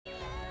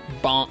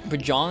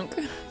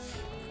Vajonk.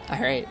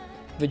 Alright,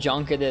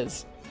 Vajonk it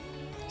is.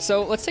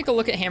 So let's take a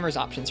look at Hammer's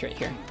options right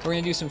here. We're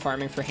gonna do some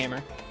farming for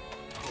Hammer.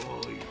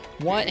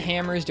 What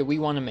hammers do we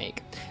want to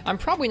make? I'm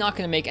probably not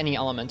going to make any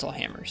elemental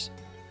hammers.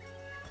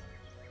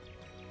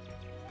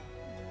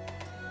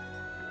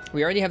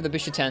 We already have the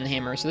Bishaten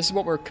hammer, so this is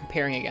what we're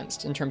comparing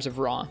against in terms of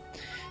raw.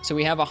 So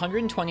we have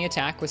 120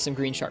 attack with some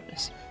green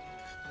sharpness.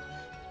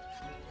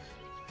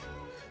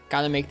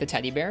 Gotta make the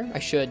teddy bear? I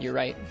should, you're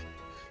right.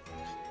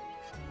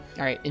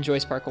 Alright, enjoy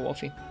Sparkle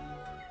Wolfie.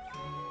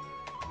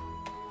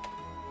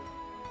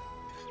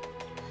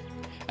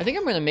 I think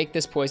I'm going to make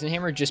this poison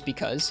hammer just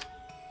because.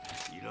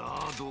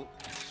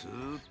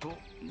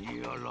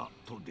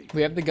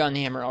 We have the gun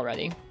hammer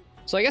already.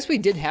 So I guess we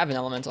did have an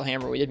elemental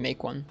hammer. We did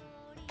make one.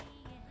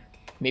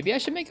 Maybe I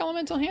should make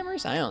elemental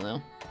hammers? I don't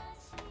know.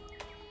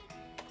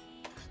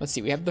 Let's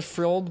see. We have the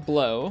frilled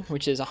blow,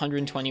 which is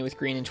 120 with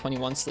green and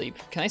 21 sleep.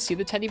 Can I see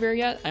the teddy bear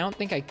yet? I don't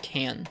think I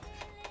can.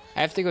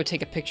 I have to go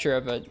take a picture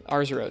of a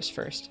Arzuros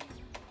first.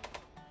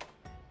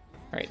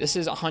 Alright, this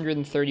is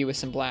 130 with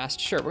some blast.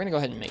 Sure, we're going to go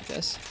ahead and make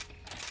this.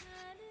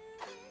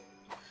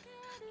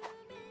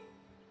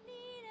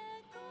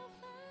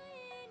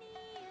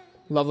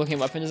 Love looking at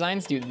weapon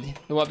designs? Dude,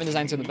 the weapon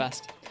designs are the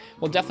best.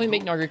 We'll definitely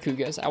make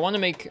Nargacugas. I want to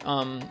make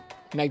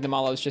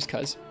Magnamalos just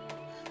cuz.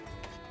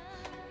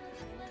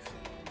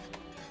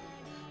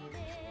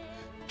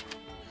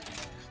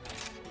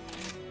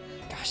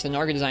 Gosh, the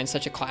Narga design is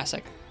such a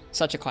classic.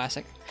 Such a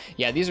classic.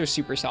 Yeah, these are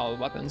super solid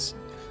weapons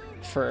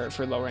for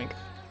low rank.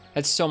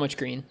 That's so much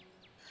green.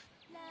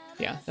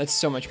 Yeah, that's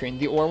so much green.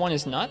 The ore one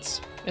is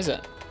nuts, is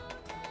it?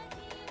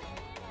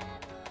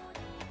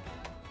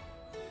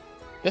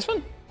 This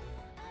one?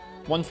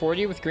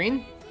 140 with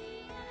green?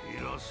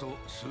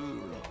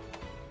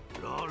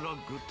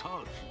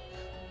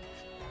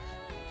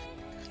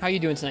 How you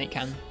doing tonight,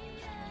 Ken?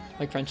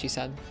 Like Frenchie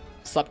said.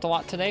 Slept a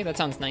lot today? That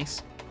sounds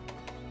nice.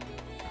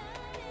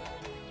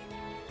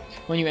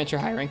 When you enter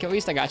high rank, at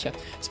least I gotcha.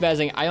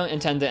 Spazzing, I don't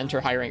intend to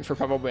enter high rank for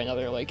probably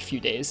another like few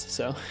days,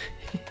 so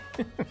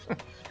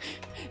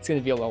it's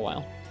gonna be a little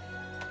while.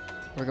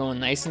 We're going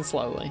nice and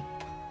slowly.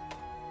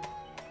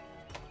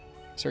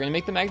 So we're gonna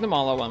make the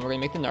Magnamalo one, we're gonna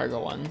make the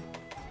Narga one.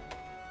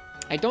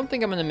 I don't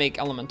think I'm going to make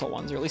elemental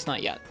ones, or at least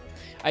not yet.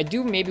 I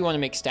do maybe want to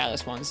make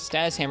status ones.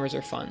 Status hammers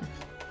are fun.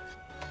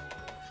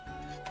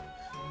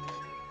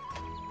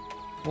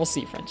 We'll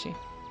see, Frenchie.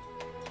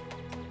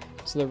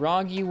 So the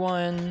Roggy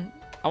one...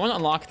 I want to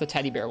unlock the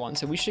teddy bear one,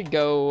 so we should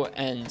go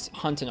and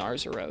hunt an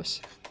Arzuros.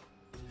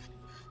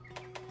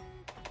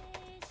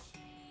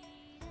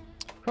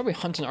 Probably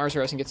hunt an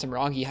Arzuros and get some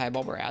Roggy high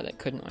while we're at it,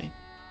 couldn't we?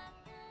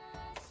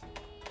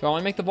 Do I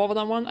want to make the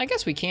Volvodon one? I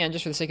guess we can,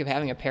 just for the sake of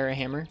having a para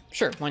hammer.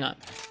 Sure, why not?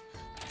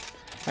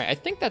 Alright, I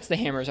think that's the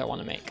hammers I want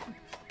to make.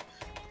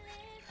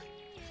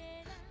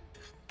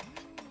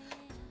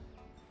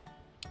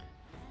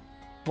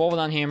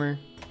 Volvodon hammer.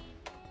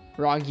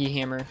 Roggy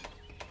hammer.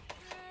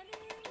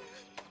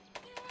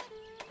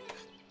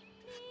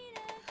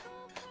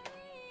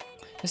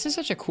 This is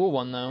such a cool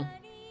one, though.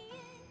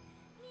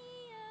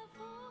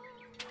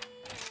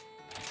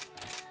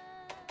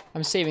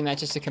 I'm saving that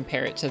just to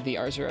compare it to the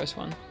Arzuros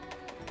one.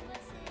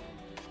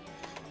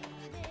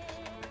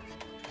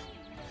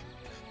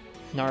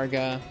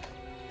 Narga.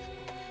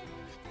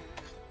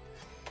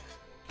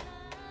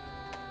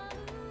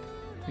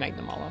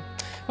 Magnamalo.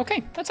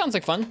 Okay, that sounds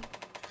like fun.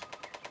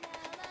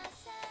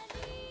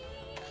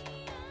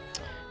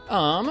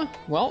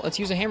 Well, let's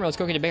use a hammer. Let's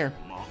go get a bear.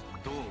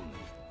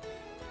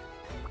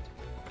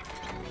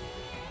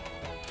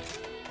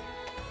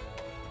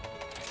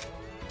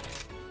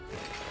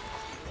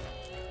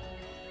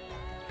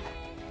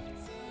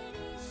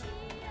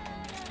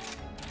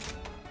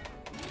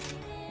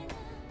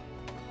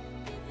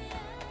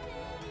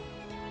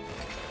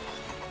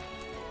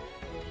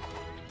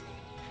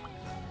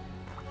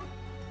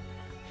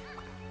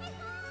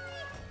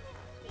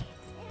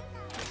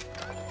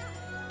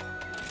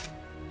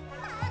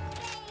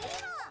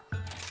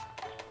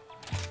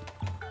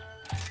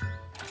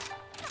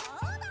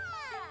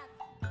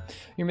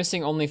 You're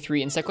missing only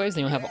 3 insect waves,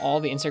 then you'll have all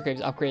the insect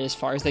waves upgraded as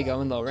far as they go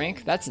in low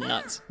rank. That's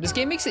nuts. This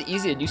game makes it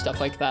easy to do stuff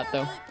like that,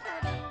 though.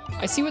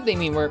 I see what they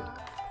mean, where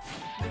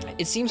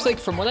it seems like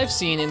from what I've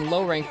seen in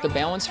low rank, the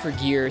balance for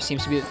gear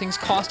seems to be that things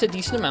cost a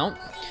decent amount,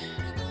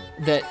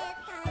 that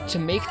to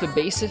make the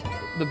base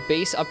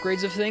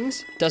upgrades of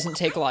things doesn't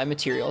take a lot of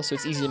material, so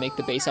it's easy to make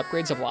the base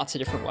upgrades of lots of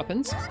different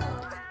weapons.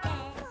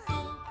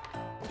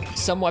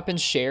 Some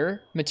weapons share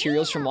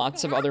materials from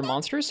lots of other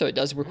monsters, so it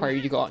does require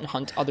you to go out and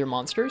hunt other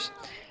monsters.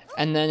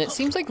 And then it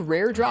seems like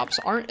rare drops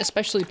aren't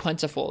especially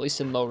plentiful, at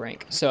least in low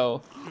rank.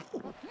 So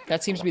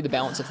that seems to be the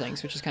balance of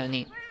things, which is kind of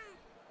neat.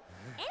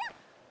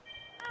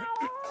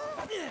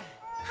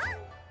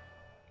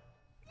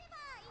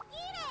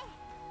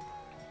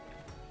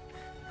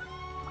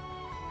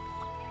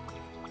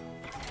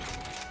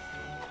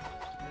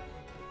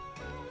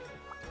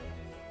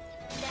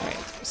 Alright,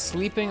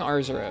 sleeping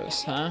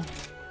Arzuros, huh?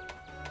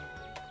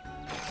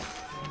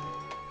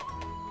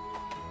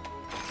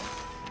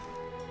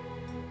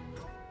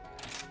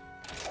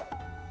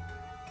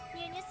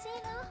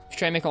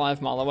 try and make a lot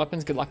of Mala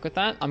weapons. Good luck with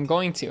that. I'm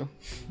going to. I'm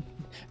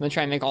gonna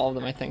try and make all of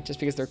them, I think, just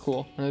because they're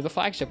cool. And they're the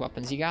flagship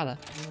weapons, you gotta.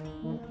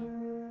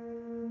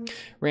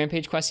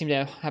 Rampage quests seem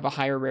to have a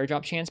higher rare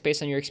drop chance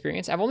based on your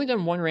experience. I've only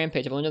done one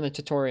Rampage. I've only done the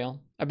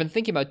tutorial. I've been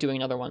thinking about doing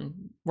another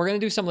one. We're gonna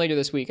do some later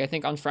this week. I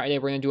think on Friday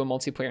we're gonna do a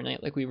multiplayer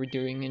night like we were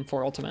doing in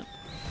 4 Ultimate.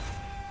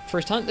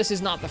 First hunt? This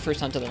is not the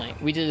first hunt of the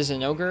night. We did a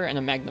Zinogre and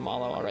a Magnum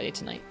Hollow already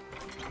tonight.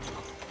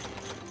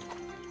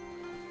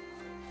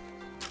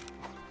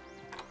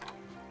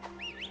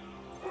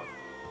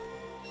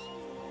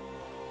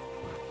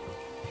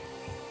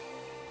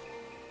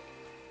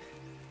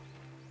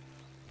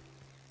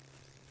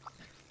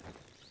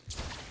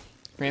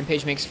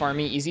 Rampage makes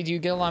farming easy. Do you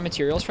get a lot of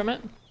materials from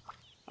it?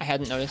 I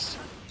hadn't noticed.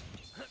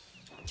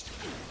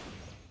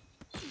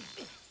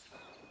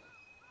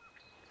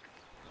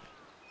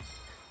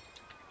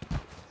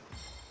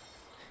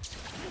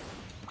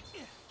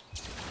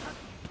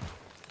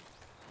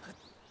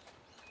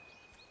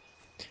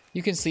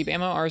 You can sleep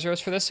ammo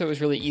Arzuros for this, so it was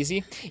really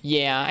easy.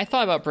 Yeah, I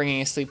thought about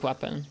bringing a sleep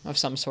weapon of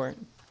some sort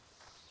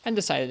and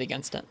decided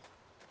against it.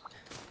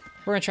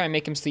 We're gonna try and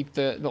make him sleep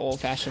the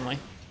old-fashioned way.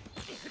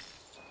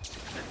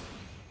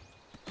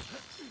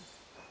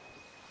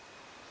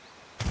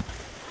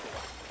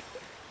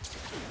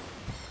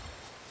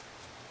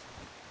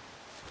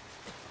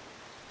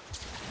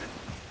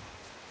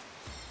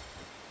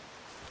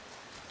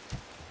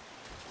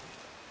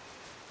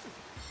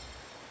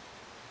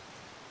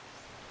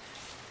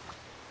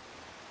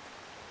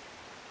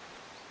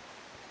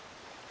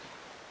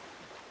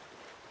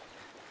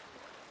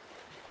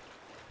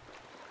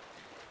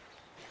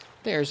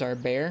 There's our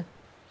bear.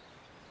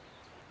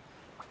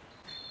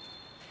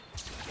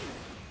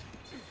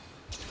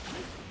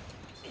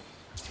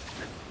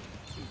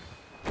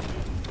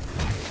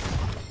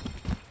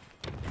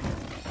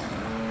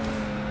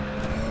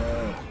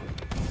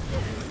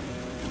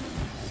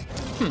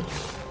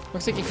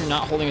 Looks like if you're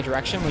not holding a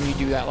direction when you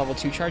do that level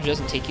 2 charge, it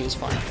doesn't take you as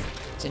far.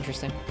 It's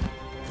interesting.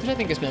 Which I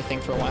think has been a thing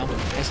for a while.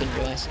 I just didn't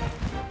realize.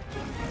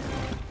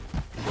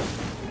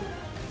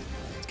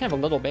 It's kind of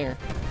a little bear.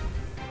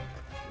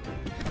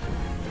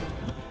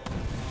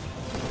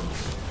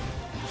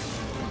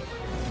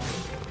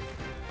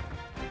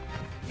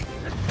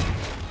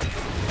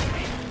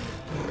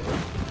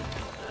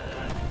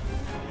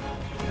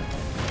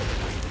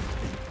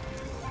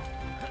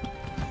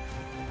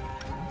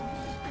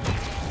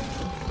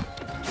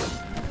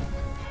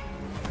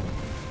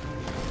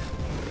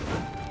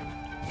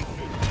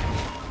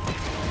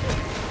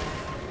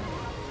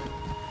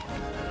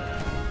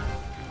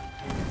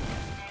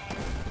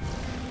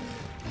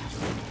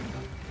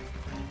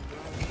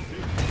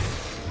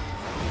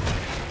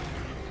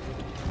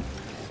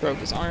 Broke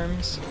his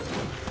arms.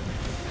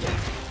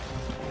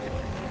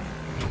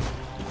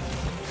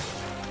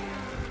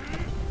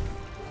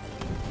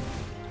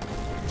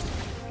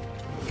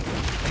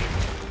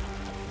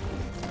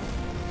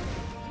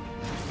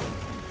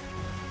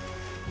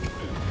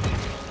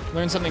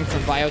 Learned something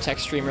from Biotech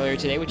stream earlier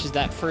today, which is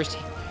that first,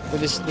 or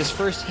this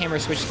first hammer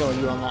switch skill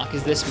you unlock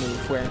is this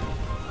move where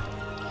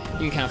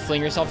you can kind of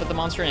fling yourself at the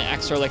monster and it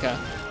acts sort of like a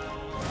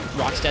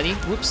rock steady.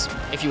 Whoops!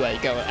 If you let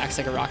it go, it acts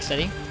like a rock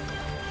steady.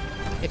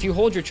 If you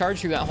hold your charge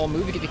through that whole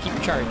move, you get to keep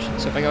your charge.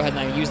 So if I go ahead and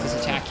I use this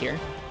attack here,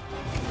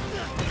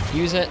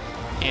 use it,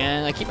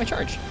 and I keep my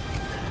charge,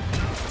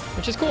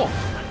 which is cool.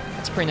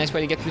 That's a pretty nice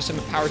way to get through some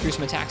power through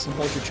some attacks and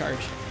hold your charge.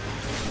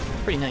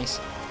 Pretty nice.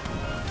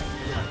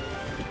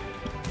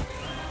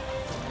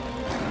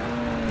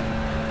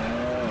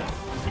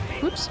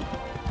 Whoops.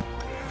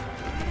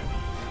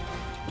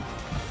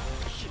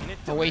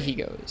 Away he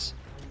goes.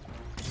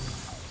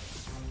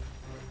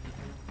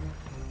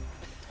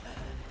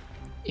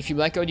 If you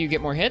let go, do you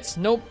get more hits?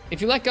 Nope. If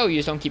you let go, you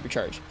just don't keep your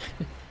charge.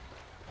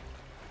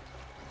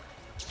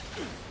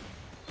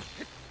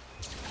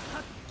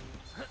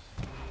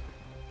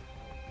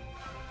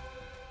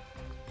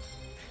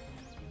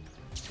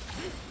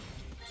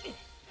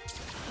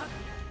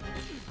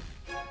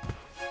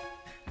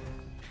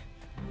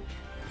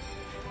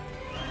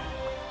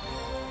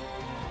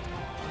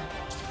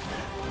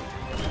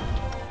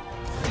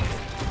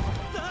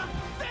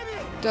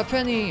 Da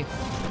Penny!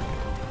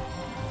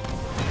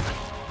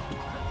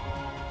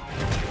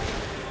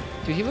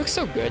 Dude, he looks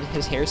so good.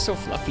 His hair is so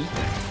fluffy.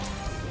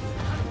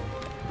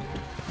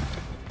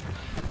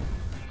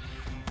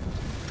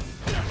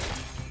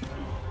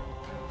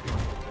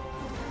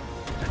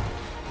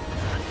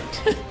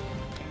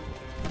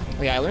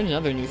 Oh yeah, I learned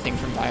another new thing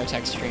from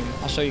Biotech stream.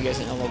 I'll show you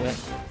guys in a little bit.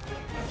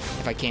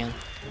 If I can.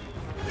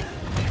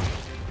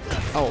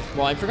 Oh,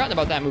 well, I'd forgotten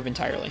about that move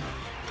entirely.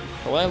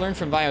 But what I learned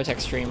from Biotech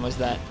stream was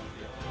that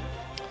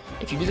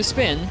if you do the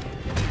spin,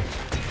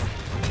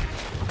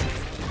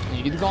 and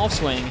you do the golf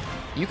swing,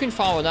 you can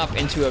follow it up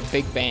into a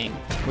big bang,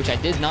 which I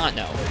did not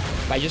know,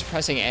 by just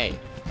pressing A.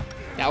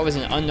 That was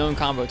an unknown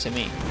combo to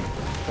me,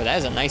 but that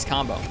is a nice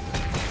combo.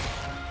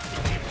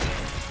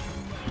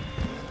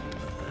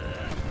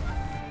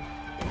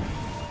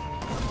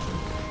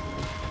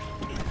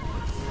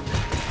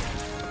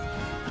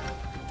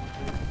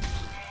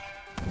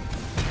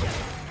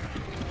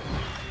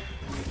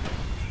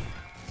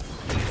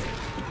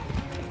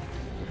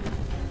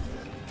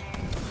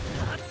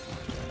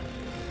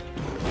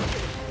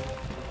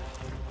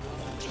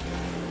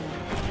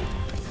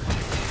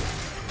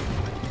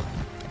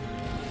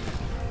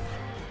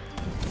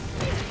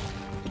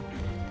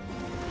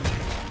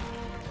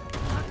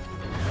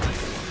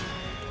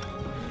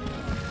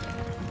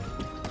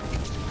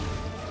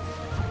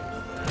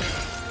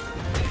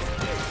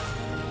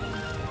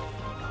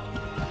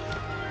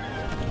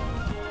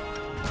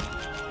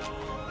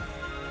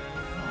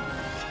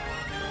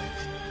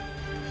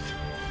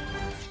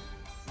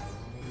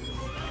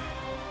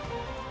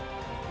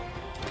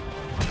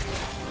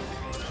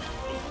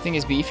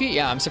 think is beefy.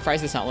 Yeah, I'm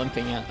surprised it's not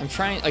limping yet. I'm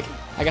trying, like,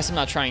 I guess I'm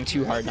not trying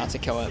too hard not to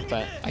kill it,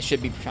 but I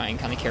should be trying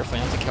kind of carefully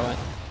not to kill it.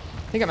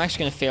 I think I'm actually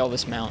going to fail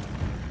this mount.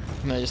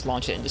 I'm going to just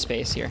launch it into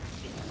space here.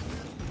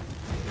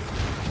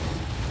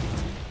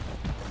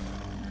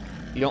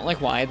 You don't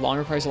like wide. Long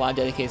requires a lot of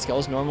dedicated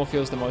skills. Normal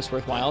feels the most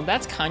worthwhile.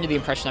 That's kind of the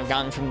impression I've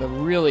gotten from the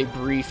really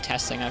brief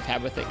testing I've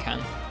had with it, Ken.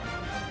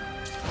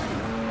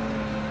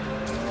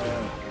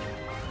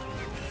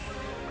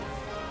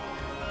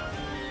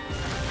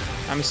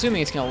 I'm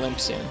assuming it's going to limp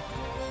soon.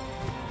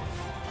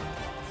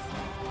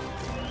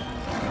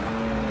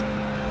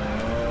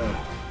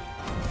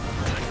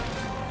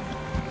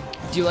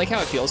 Do you like how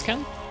it feels,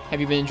 Ken?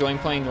 Have you been enjoying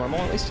playing normal,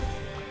 at least?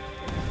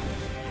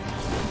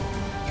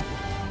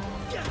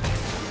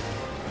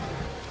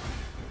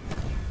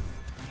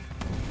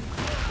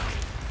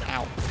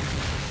 Ow.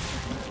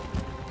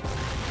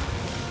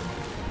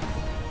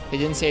 They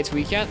didn't say it's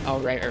weak yet? Oh,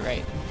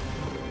 right.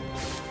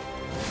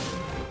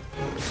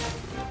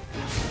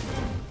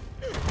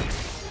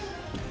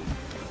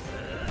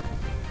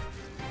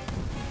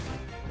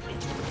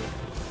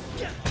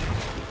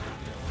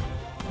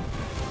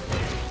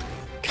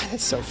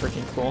 That's so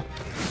freaking cool.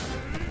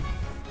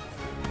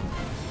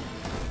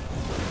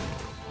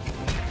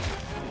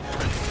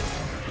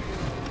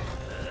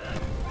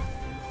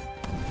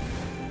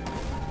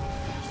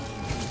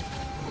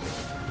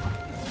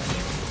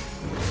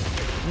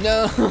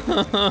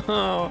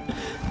 No!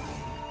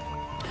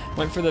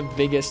 Went for the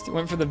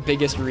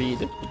biggest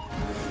read.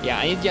 Yeah,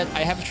 I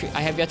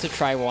have yet to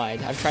try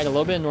wide. I've tried a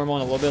little bit of normal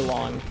and a little bit of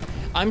long.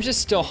 I'm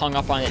just still hung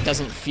up on it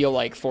doesn't feel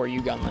like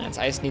 4U Gunlance.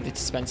 I just needed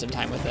to spend some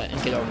time with it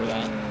and get over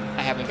that.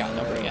 I haven't gotten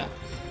over it yet.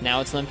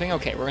 Now it's limping?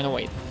 Okay, we're gonna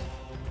wait.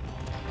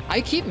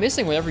 I keep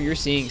missing whatever you're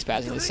seeing,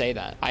 Spazzy, to say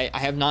that. I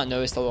have not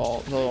noticed the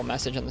little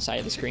message on the side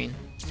of the screen.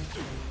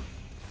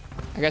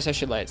 I guess I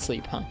should let it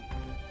sleep, huh?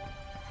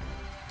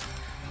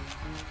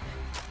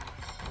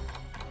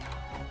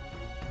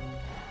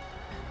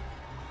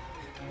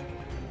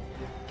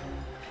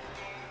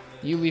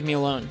 You leave me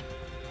alone.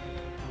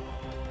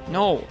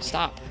 No,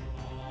 stop.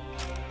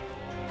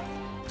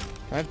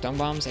 Do I have dung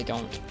bombs? I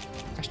don't.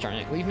 Gosh darn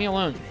it. Leave me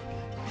alone.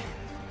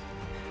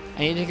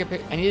 I need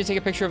to take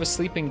a picture of a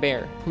sleeping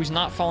bear who's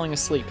not falling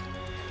asleep.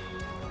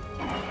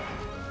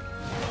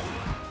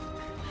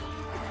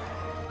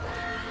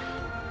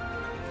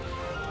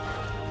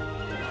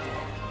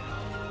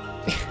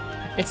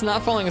 It's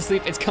not falling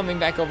asleep, it's coming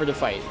back over to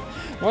fight.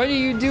 What are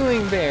you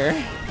doing,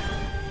 bear?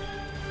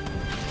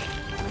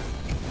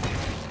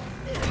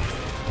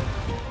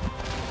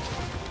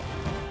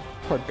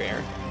 Poor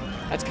bear.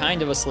 That's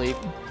kind of asleep.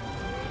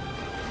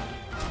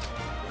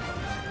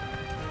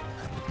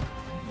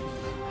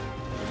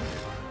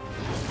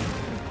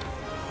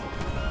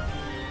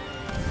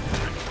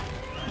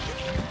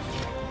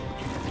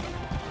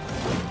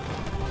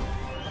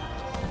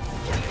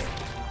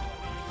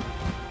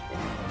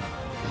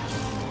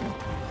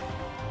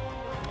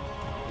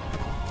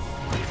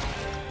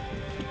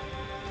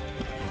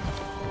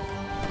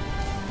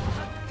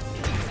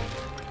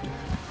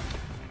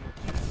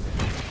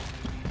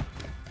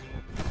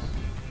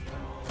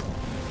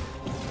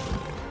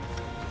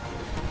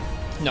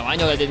 No, I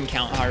know that didn't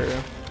count, Haru.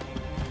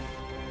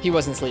 He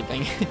wasn't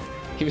sleeping.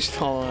 He was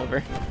falling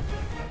over.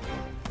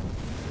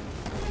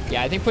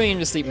 Yeah, I think putting him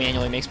to sleep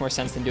manually makes more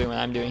sense than doing what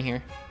I'm doing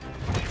here.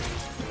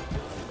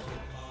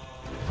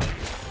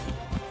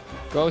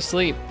 Go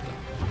sleep.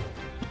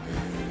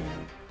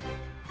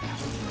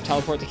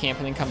 Teleport to camp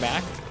and then come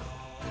back.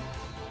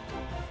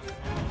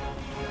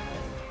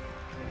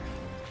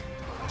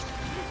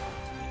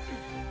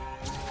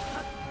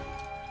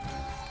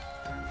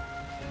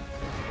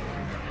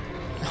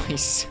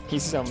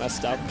 He's so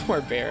messed up.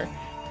 Poor bear.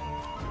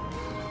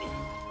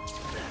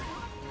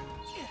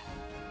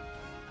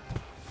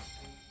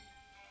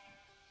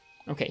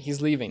 Okay,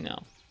 he's leaving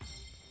now.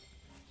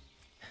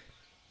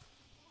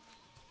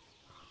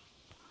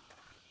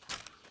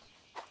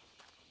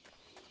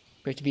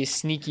 We have to be a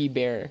sneaky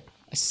bear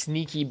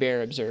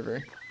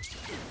observer.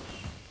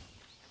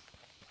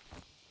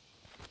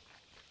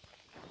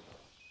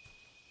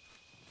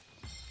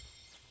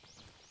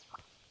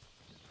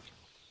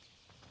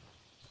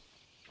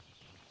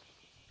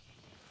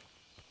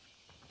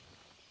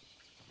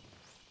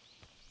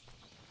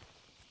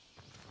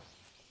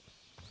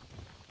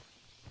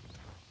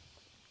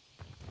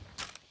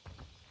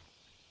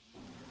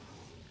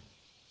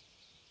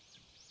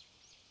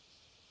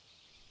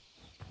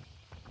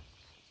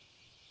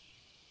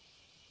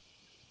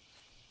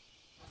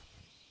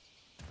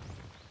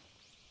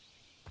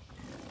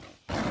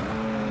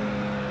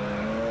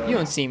 You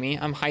don't see me.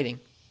 I'm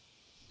hiding.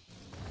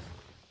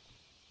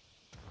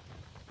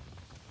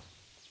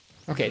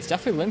 Okay, it's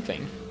definitely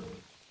limping.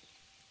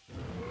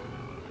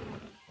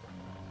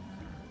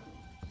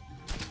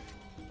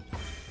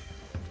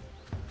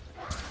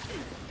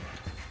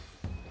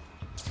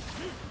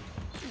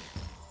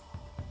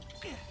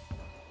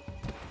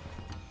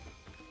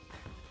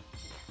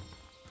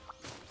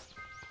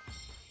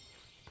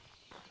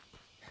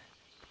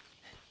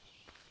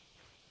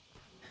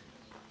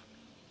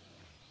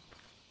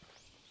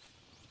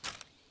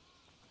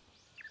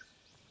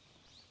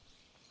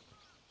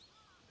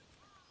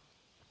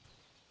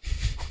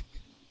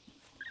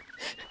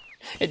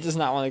 It does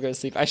not want to go to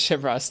sleep. I should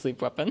have brought a sleep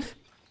weapon.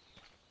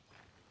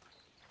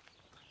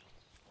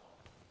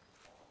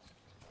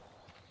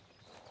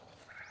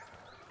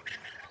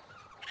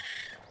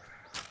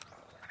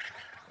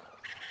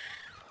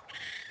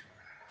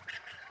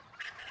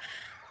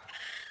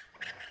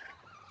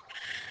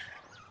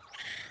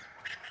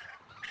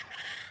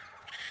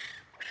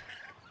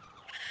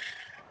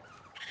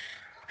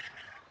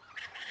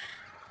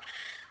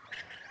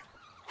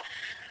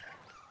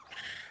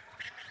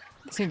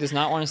 This thing does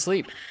not want to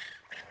sleep.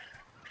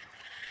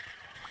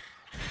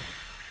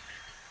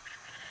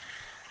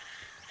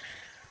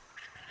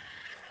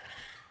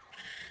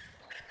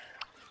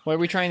 What are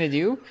we trying to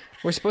do?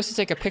 We're supposed to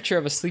take a picture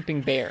of a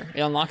sleeping bear.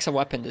 It unlocks a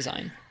weapon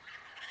design.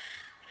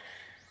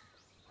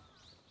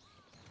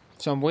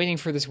 So I'm waiting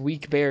for this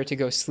weak bear to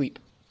go sleep.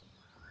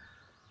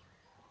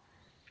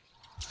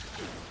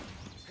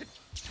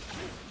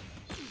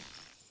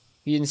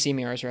 You didn't see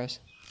me, Arzros.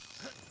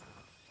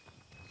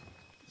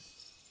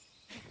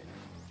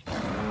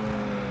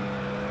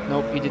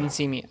 Nope, you didn't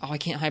see me. Oh, I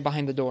can't hide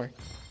behind the door.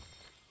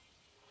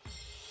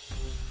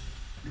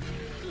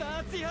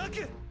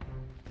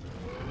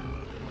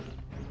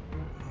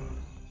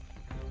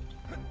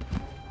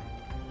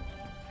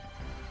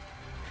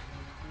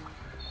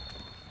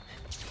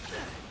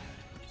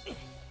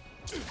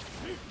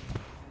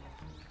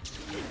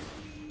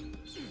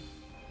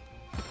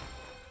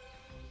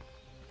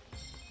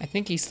 I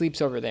think he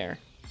sleeps over there.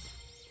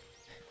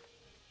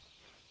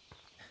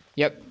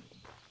 Yep,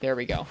 there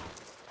we go.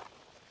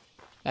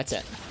 That's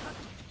it.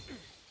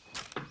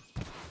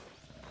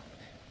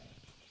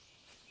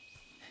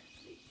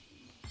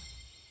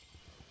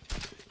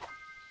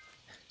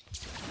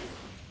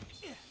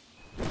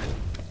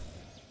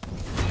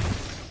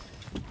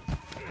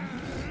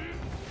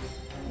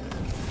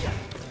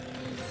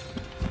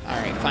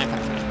 Alright, fine, fine,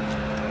 fine.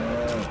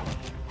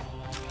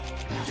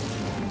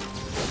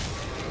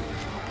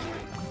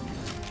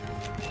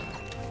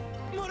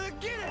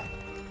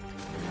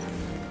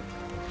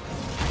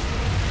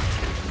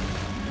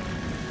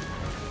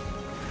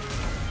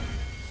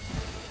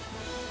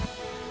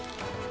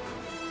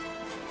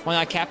 Why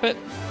not cap it?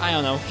 I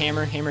don't know.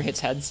 Hammer hits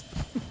heads.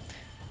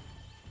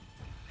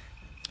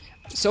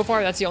 So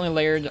far, that's the only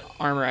layered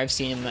armor I've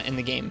seen in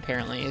the game,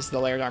 apparently, is the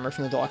layered armor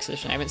from the Deluxe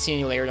Edition. I haven't seen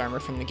any layered armor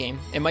from the game.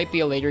 It might be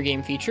a later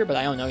game feature, but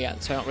I don't know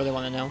yet, so I don't really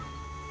want to know.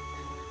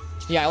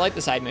 Yeah, I like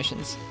the side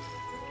missions.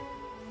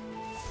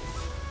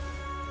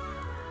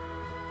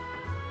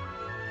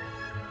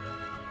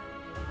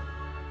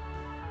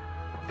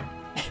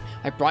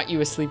 I brought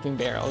you a sleeping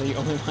barrel. You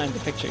only wanted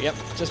the picture. Yep,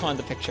 just wanted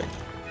the picture.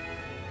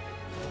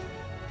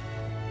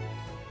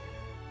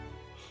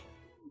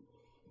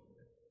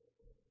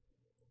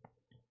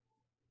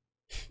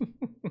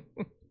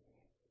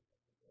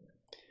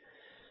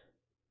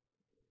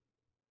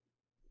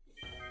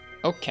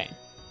 Okay,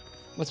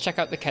 let's check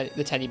out the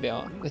teddy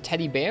bear. The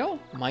teddy bear?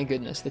 My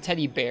goodness, the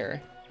teddy bear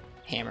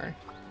hammer.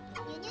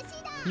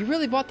 You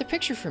really bought the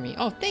picture for me.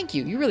 Oh, thank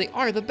you. You really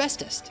are the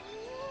bestest.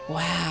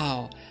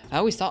 Wow. I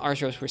always thought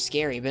Arzros were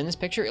scary, but in this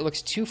picture, it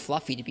looks too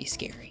fluffy to be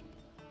scary.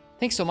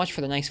 Thanks so much for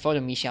the nice photo,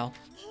 Michelle.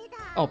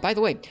 Oh, by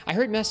the way, I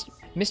heard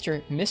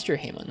Mr.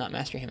 Hammond, not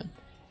Master Hammond.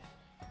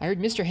 I heard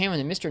Mr.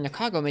 Hammond and Mr.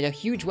 Nakago made a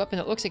huge weapon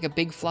that looks like a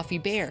big fluffy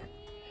bear.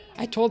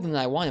 I told them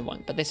that I wanted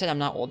one, but they said I'm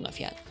not old enough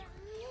yet.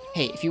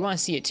 Hey, if you want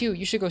to see it too,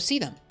 you should go see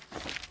them.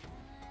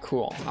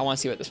 Cool. I want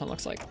to see what this one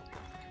looks like.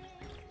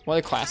 What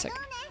a classic.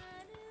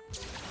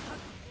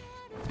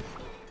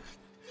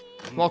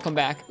 Welcome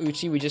back,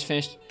 Uchi. We just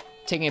finished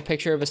taking a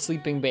picture of a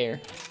sleeping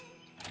bear.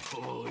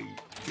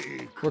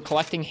 We're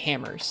collecting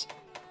hammers.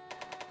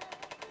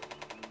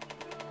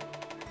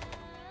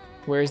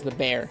 Where's the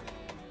bear?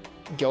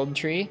 Guild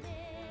tree.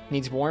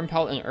 Needs warm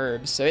pelt and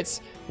herbs. So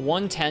it's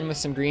 110 with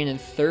some green and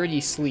 30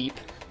 sleep.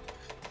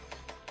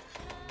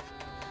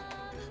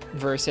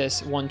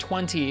 Versus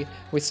 120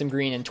 with some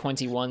green and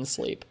 21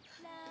 sleep.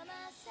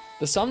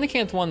 The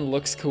Somnicanth one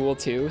looks cool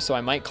too, so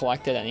I might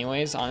collect it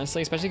anyways,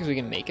 honestly, especially because we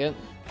can make it.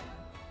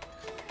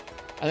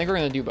 I think we're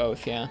going to do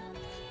both, yeah.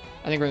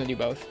 I think we're going to do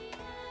both.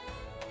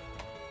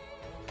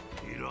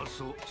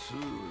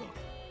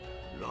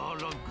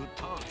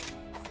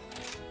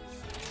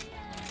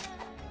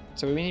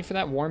 So what do we need for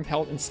that? Warm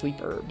pelt and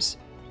sleep herbs.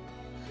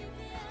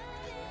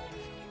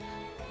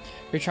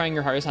 You're trying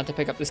your hardest not to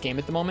pick up this game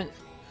at the moment.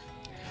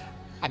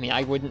 I mean,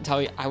 I wouldn't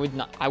tell you. I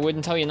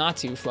wouldn't tell you not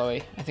to,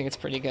 Floey. I think it's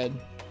pretty good.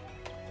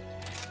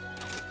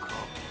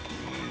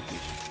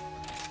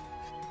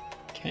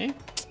 Okay.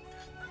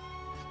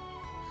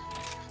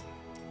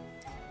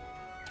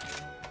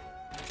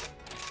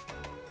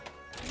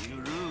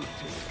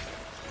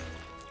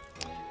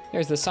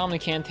 There's the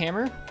Somnicanth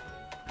hammer.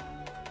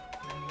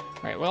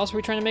 Alright, what else are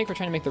we trying to make? We're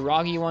trying to make the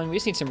Roggy one. We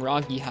just need some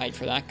Roggy hide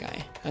for that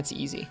guy. That's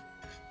easy.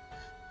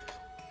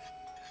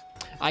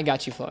 I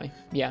got you, Floey.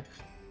 Yeah,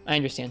 I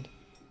understand.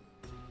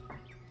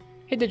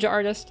 Hey, Digi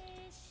Artist.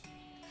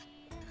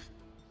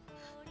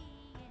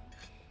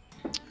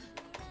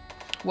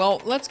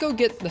 Well, let's go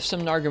get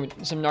some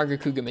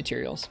Nargacuga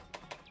materials.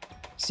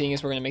 seeing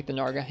as we're going to make the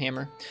Narga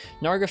hammer.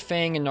 Narga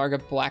Fang and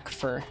Narga Black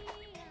Fur.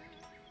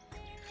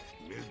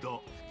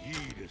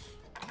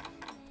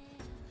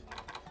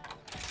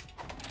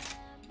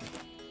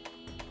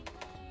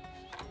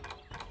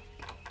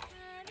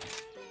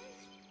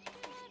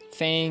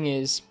 Fang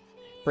is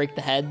break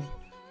the head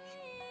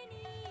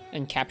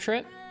and capture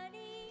it.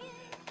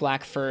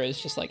 Black Fur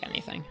is just like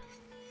anything.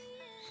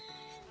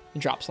 It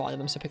drops a lot of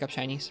them, so pick up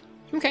shinies.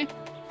 Okay.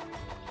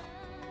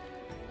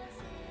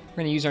 We're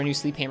gonna use our new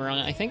sleep hammer on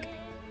it, I think.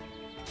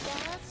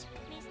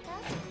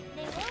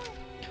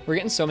 We're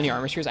getting so many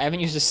armor spheres. I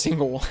haven't used a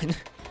single one.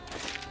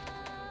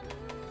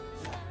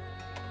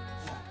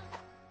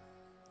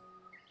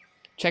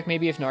 Check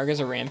maybe if Narga's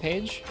a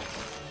rampage.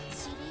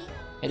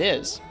 It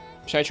is.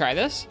 Should I try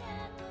this?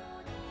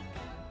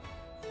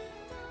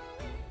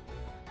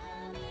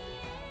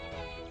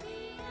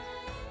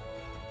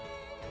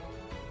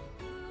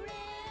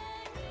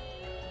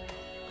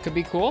 Could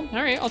be cool.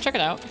 All right, I'll check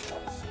it out.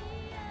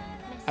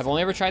 I've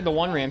only ever tried the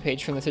one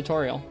rampage from the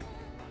tutorial.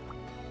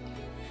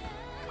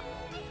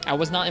 I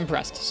was not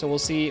impressed, so we'll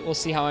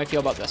see how I feel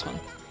about this one.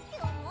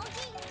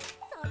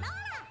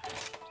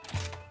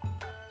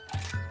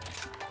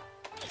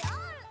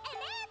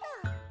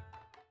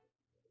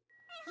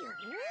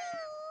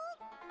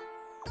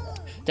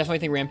 Definitely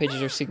think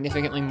rampages are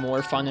significantly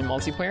more fun in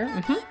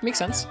multiplayer. Makes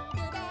sense.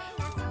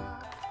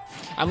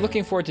 I'm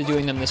looking forward to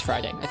doing them this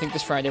Friday. I think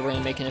this Friday we're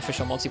going to make an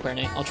official multiplayer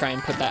night. I'll try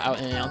and put that out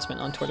in an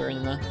announcement on Twitter and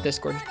in the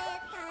Discord.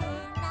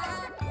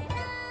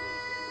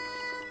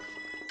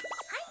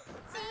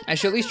 I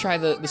should at least try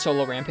the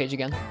solo rampage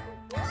again.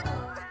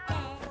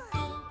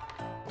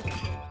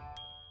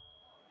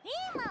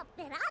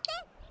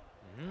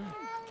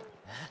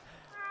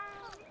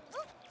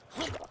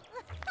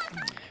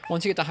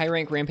 Once you get to high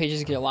rank,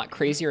 rampages get a lot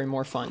crazier and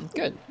more fun.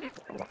 Good.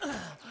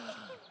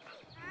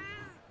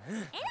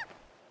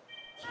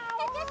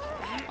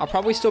 I'll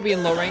probably still be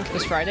in low rank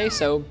this Friday,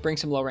 so bring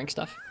some low rank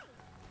stuff.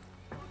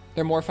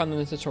 They're more fun than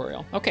the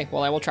tutorial. Okay,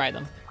 well I will try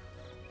them.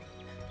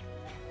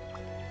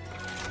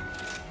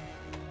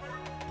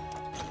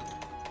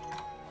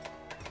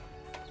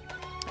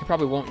 I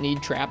probably won't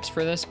need traps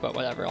for this, but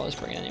whatever, I'll just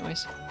bring it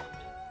anyways.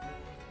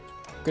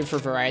 Good for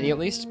variety at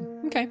least.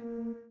 Okay,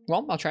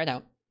 well, I'll try it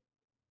out.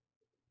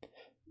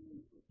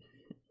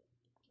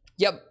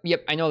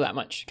 Yep, I know that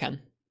much,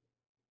 Ken.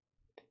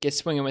 Get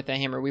swinging with the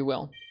hammer, we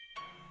will.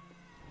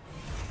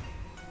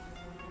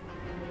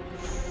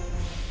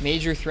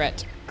 Major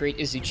threat, Great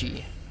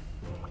Izuchi.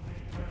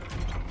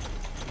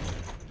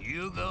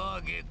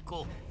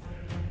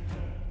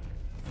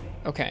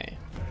 Okay.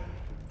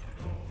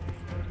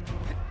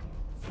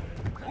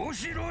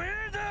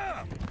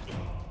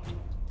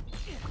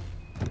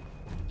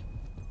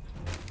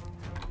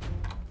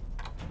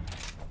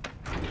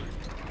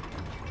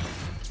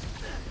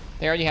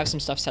 They already have some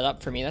stuff set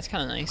up for me. That's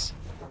kind of nice.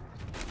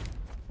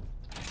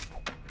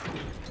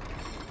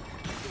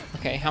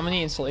 Okay, how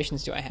many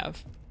installations do I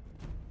have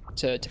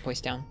to place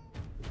down?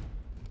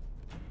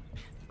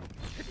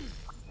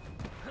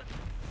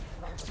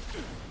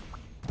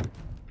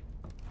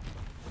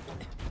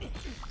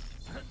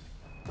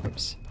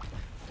 Oops.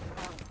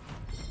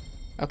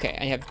 Okay,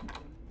 I have...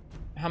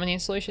 How many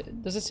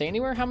installations? Does it say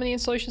anywhere how many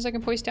installations I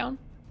can place down?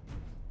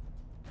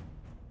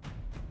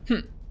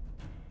 Can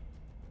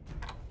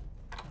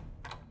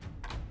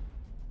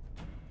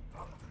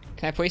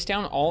I place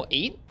down all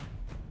 8?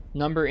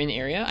 Number in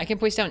area? I can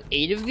place down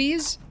 8 of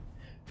these?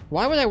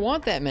 Why would I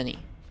want that many?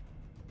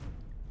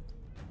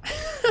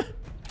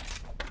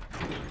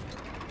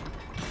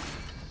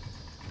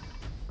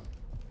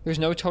 There's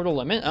no total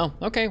limit? Oh,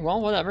 okay, well,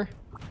 whatever.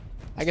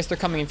 I guess they're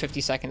coming in 50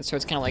 seconds, so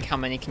it's kind of like how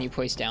many can you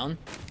place down?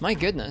 My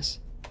goodness.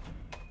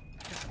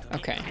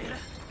 Okay.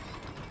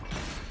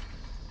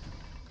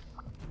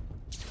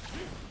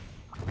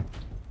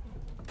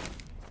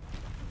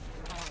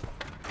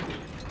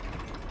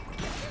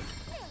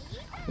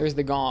 There's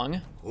the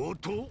gong.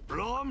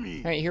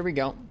 Alright, here we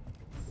go.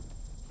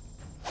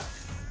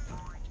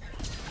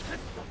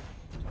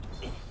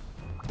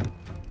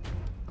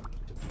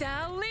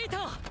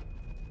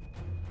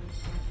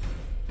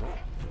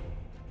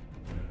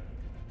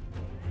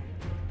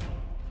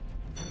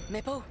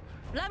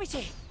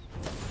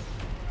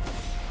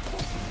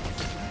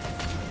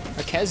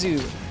 Akezu.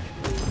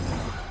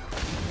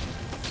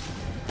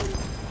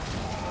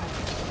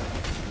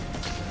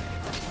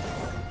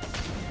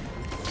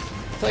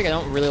 I feel like I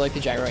don't really like the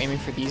gyro aiming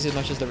for these as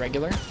much as the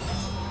regular.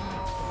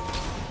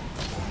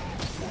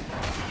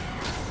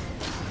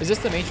 Is this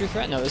the major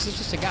threat? No, this is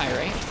just a guy,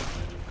 right?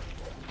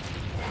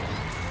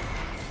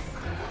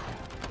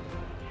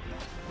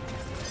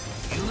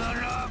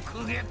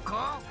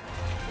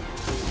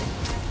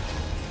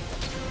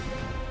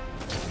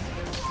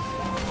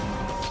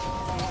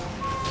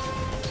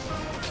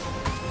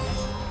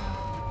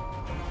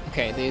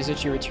 Okay, the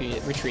Izuchi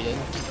retreated.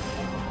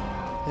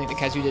 I think the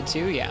Kazu did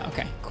too? Yeah,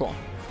 okay, cool.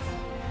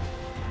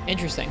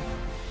 Interesting.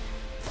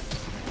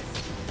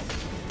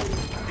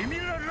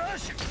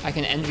 I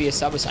can envy a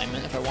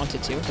sub-assignment if I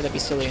wanted to, but that'd be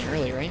silly and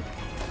early, right?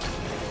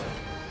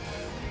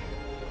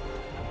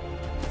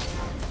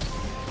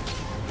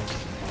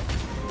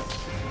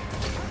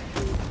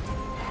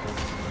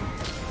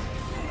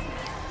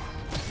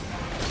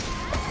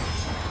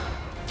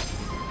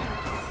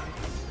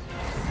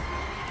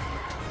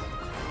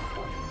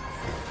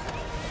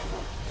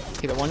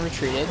 Okay, the one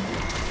retreated.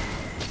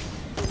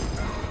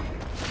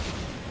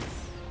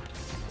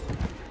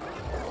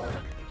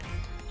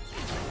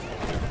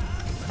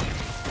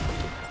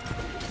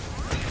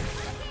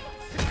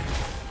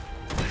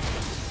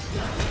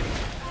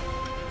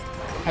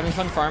 Having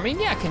fun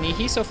farming? Yeah,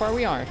 Kanihi, so far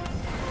we are.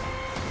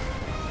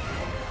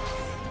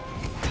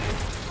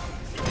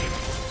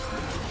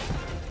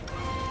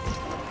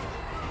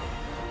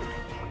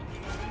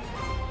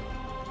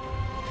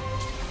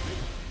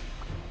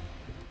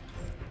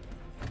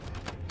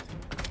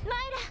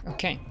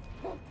 Okay.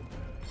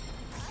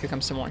 Here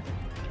comes some more.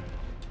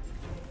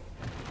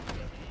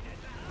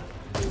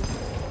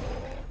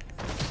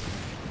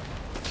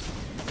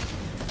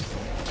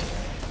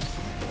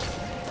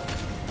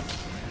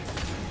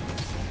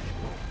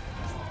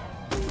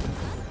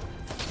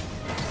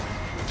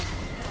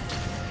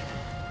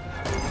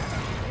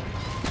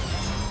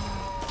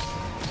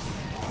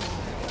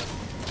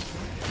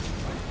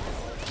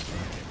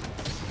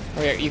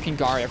 Oh yeah, you can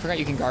guard. I forgot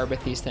you can guard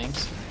with these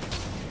things.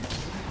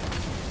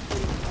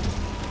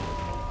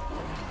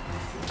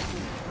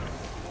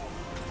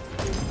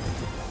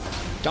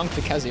 Dunk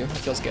the Kezu. It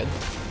feels good.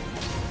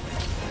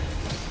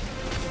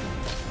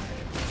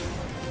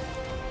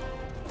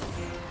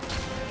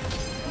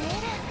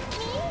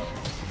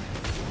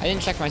 I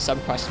didn't check my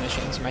sub-quest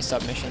missions, or my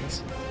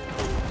sub-missions.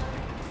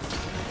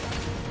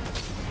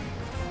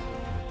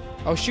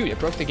 Oh shoot, it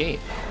broke the gate.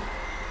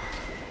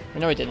 Oh,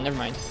 no, it didn't. Never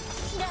mind.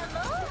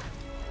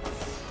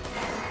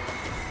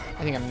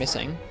 I think I'm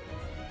missing.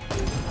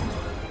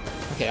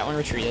 Okay, that one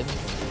retreated.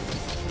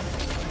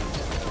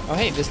 Oh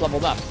hey, this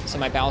leveled up, so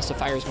my Ballast of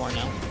Fire is more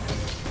now.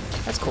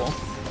 That's cool.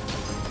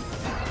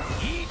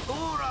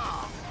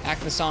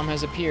 Akthasam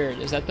has appeared.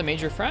 Is that the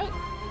major threat?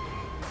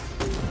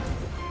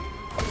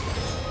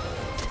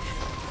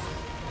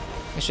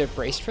 I should have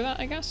braced for that,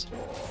 I guess.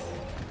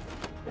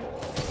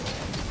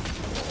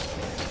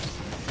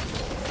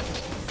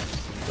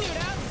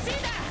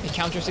 The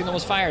counter signal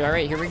was fired.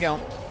 Alright, here we go.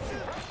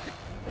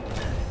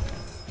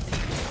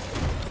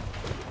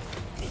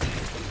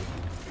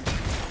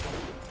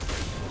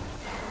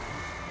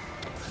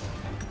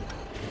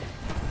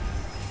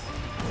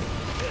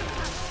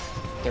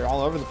 They're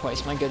all over the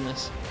place, my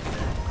goodness.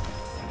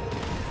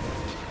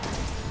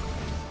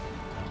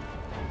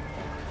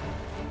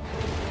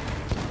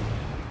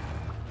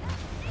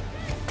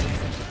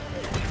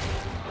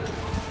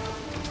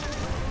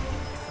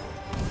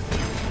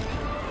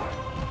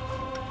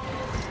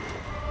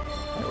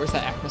 Right, where's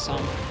that Akthasam?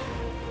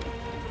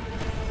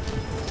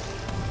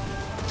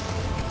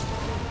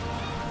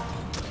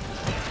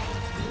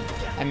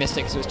 I missed it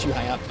because it was too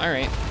high up.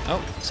 Alright.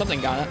 Oh,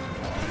 something got it.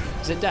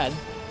 Is it dead?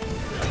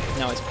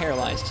 No, it's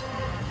paralyzed.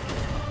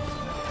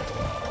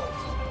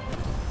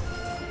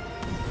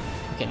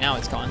 Okay, now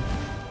it's gone.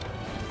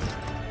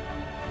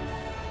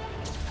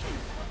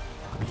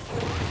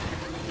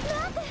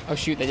 Oh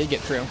shoot, they did get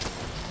through.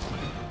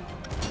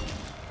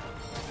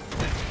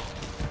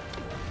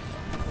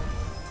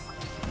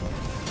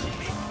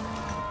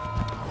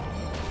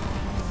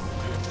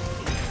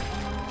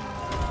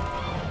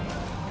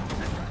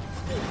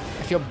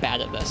 I feel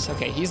bad at this.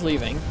 Okay, he's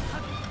leaving.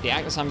 The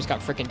Akthasam just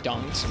got freaking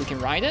dunked. We can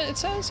ride it, it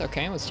says?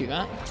 Okay, let's do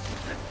that.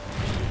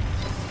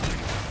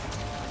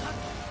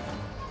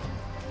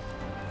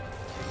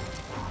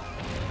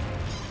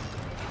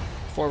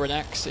 Forward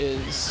X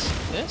is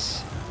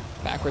this.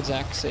 Backwards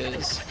X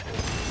is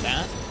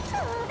that.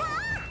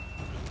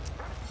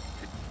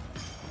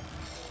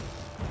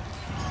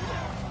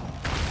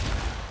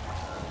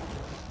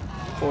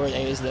 Forward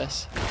A is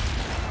this.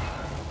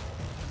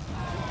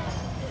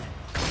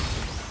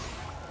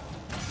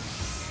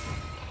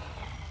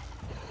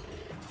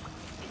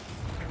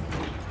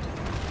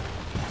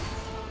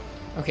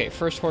 Okay,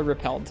 first horde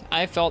repelled.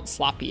 I felt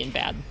sloppy and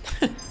bad.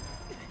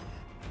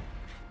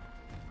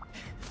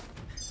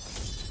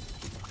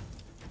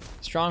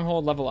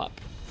 Stronghold level up.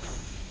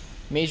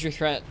 Major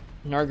threat,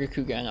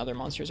 Nargacuga and other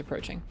monsters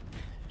approaching.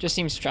 Just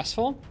seems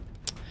stressful.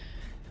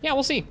 Yeah,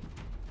 we'll see.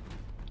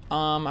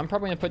 I'm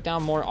probably gonna put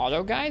down more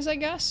auto guys, I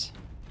guess.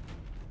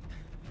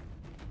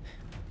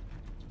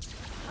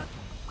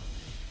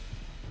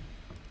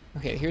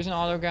 Okay, here's an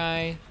auto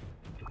guy.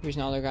 Here's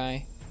an auto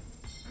guy.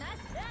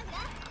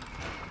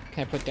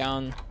 Can I put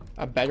down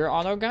a better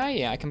auto guy?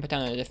 Yeah, I can put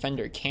down a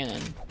defender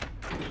cannon.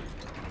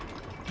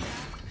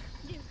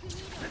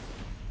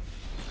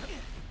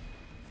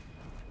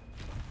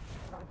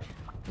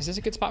 Is this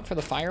a good spot for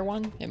the fire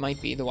one? It might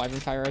be, the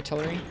Wyvern Fire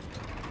Artillery.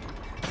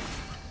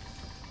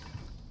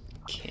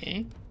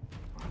 Okay.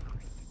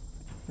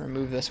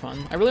 Remove this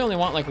one. I really only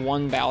want like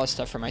one ballast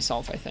stuff for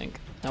myself, I think.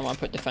 I want to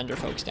put defender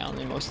folks down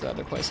in most of the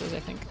other places, I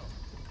think.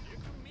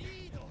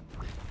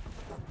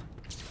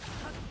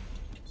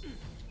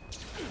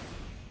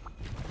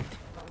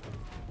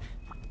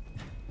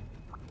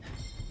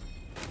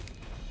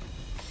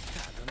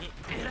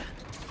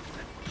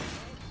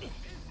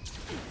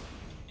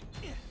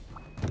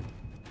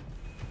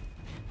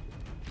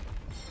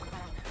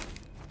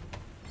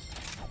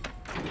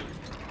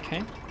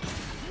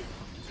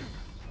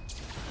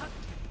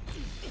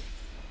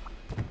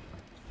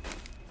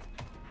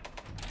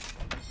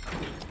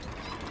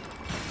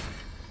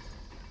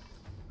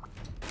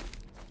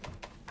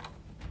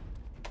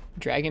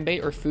 Dragon Bait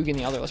or Fugen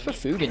the other? Let's put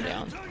Fugen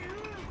down.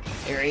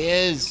 There he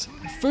is.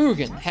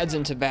 Fugen heads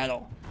into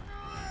battle.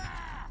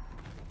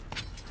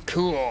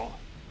 Cool.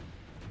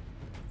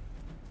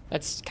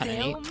 That's kind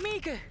of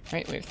neat.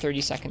 Alright, we have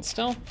 30 seconds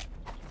still.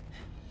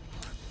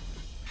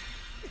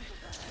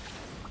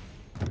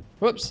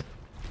 Whoops.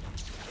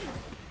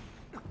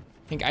 I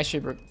think I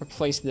should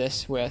replace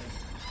this with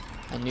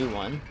a new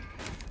one.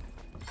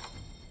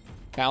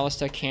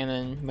 Ballista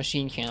cannon,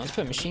 machine cannon. Let's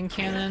put a machine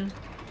cannon.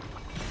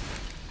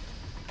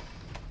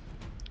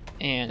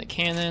 And a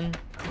cannon.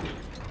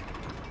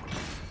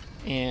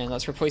 And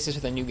let's replace this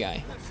with a new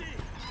guy.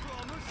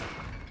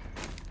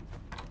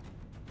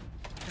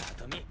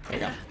 There you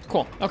go.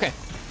 Cool. Okay.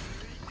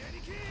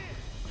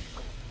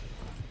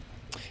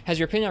 Has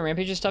your opinion on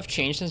Rampage's stuff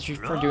changed since you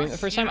were doing it the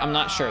first time? I'm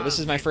not sure. This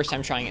is my first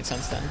time trying it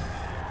since then.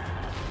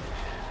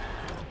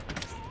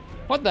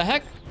 What the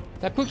heck?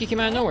 That Pookie came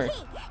out of nowhere.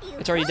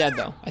 It's already dead,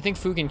 though. I think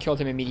Fugen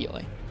killed him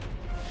immediately.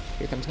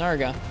 Here comes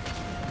Narga.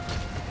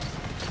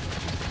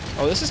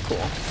 Oh, this is cool.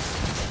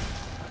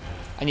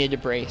 I needed to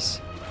brace.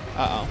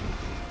 Uh-oh.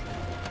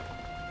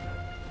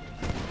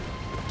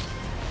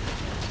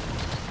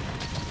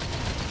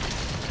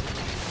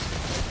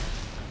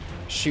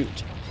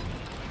 Shoot.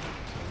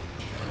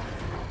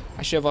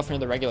 I should have left into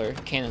the regular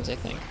cannons, I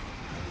think.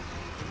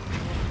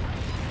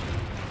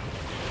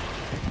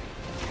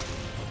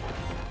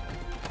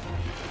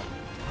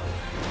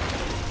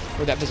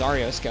 Where'd that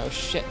Bizarrios go?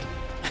 Shit.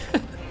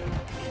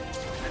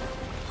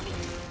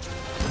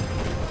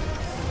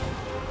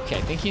 Okay,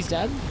 I think he's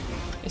dead.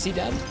 Is he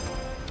dead?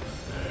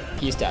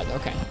 He's dead,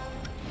 okay.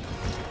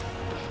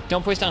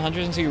 Don't place down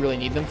hunters until you really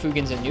need them.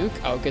 Fugen's a nuke.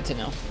 Oh, good to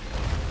know.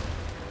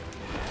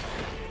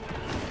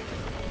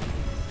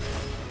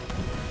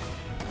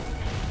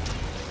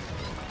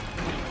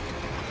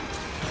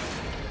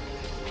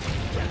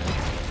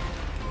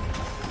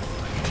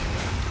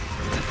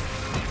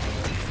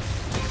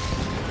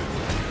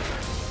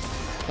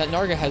 That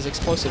Narga has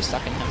explosives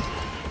stuck in him.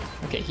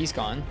 Okay, he's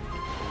gone.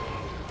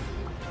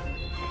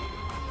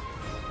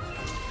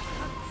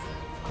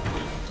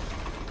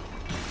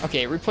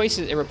 Okay, it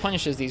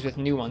replenishes these with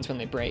new ones when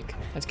they break.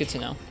 That's good to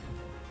know.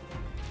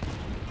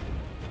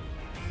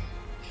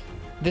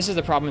 This is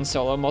the problem in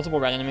solo. Multiple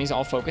red enemies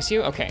all focus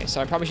you. Okay,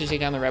 so I probably should take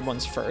down the red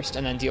ones first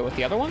and then deal with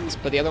the other ones,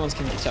 but the other ones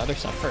can get to other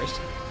stuff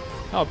first.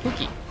 Oh,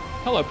 Pookie.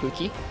 Hello,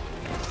 Pookie.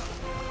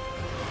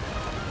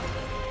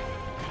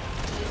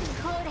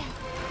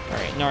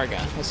 Alright,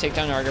 Narga. Let's take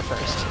down Narga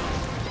first.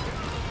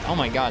 Oh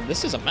my god,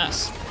 this is a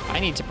mess. I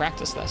need to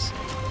practice this.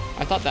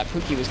 I thought that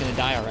Pookie was going to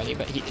die already,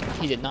 but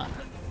he did not.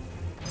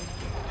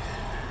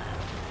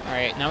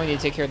 Alright, now we need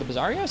to take care of the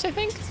Bizarrios, I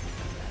think?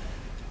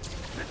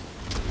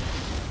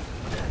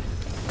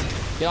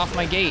 Get off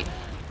my gate.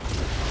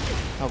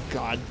 Oh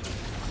god.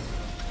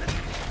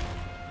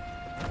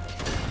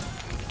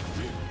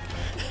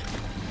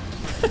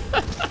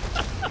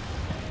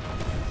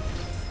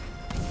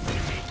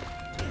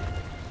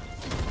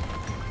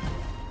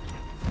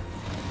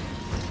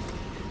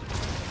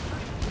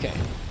 Okay.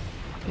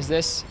 Is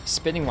this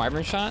spinning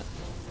wyvern shot?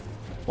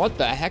 What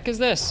the heck is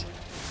this?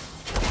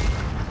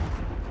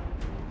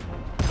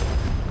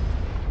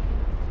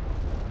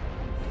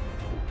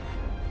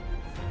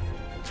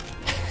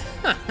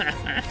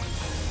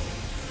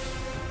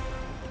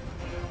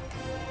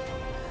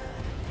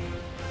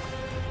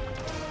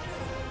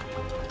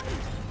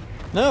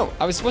 No,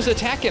 I was supposed to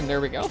attack him. There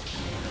we go.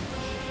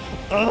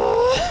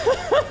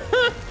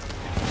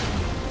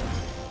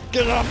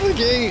 Get off the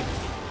gate!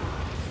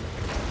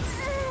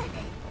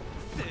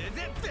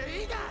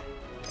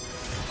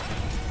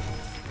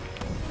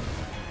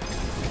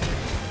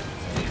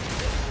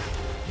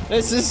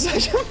 This is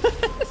such a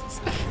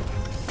mess.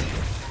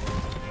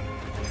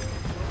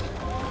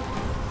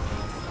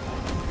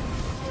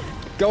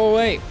 Go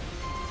away.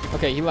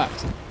 Okay, he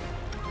left.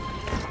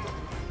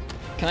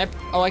 Can I?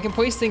 Oh, I can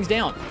place things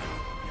down.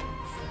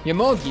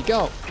 Yomogi,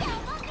 go.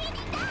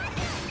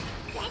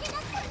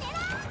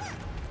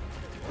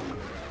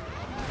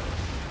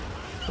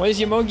 What does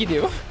Yomogi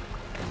do?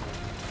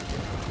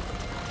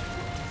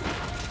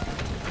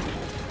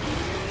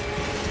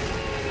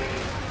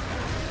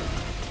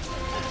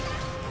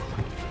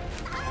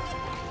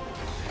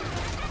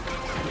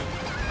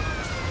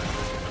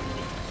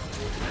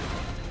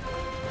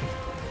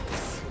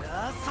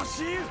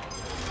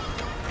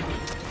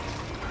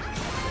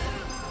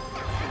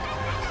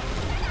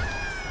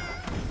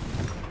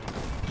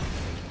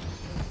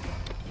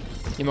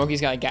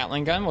 Yomogi's got a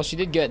Gatling gun. Well, she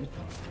did good.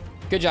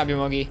 Good job,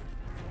 Yomogi.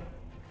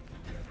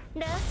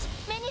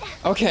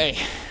 Okay.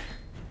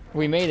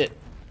 We made it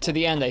to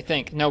the end, I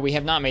think. No, we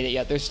have not made it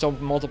yet. There's still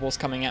multiples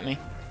coming at me.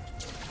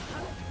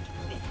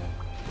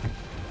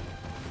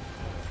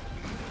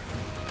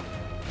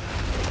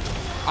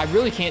 I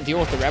really can't deal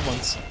with the red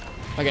ones.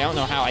 Like, I don't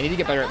know how. I need to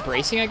get better at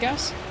bracing, I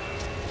guess.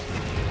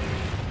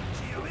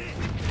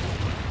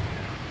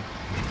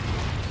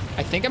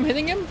 I think I'm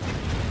hitting him.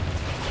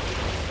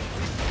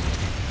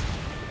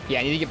 Yeah,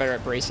 I need to get better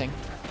at bracing.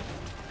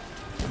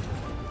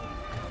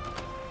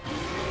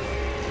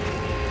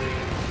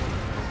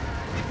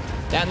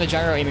 That and the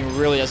gyro aiming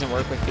really doesn't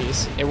work with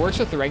these. It works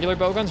with the regular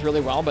bowguns really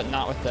well, but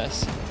not with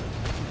this.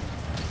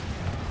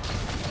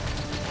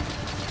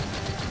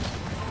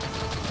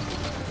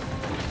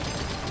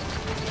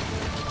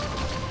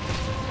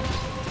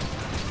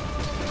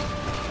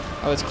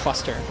 Oh, it's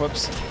cluster.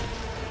 Whoops.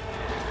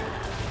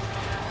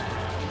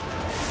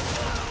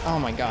 Oh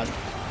my god.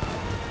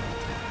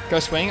 Go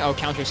swing? Oh,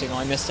 counter signal.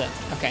 I missed it.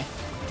 Okay.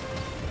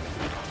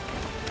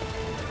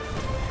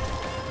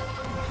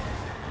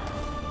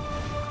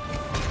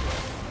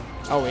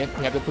 Oh, we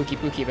have the Pookie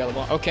Pookie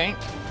available. Okay.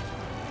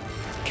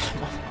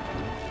 Come on.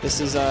 This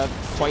is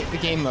quite the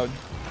game mode.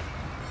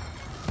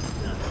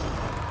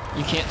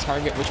 You can't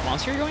target which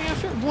monster you're going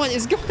after? What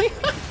is going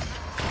on?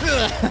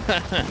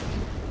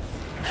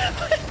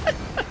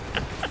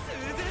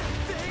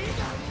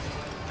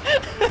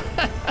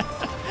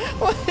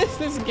 What is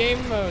this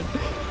game mode?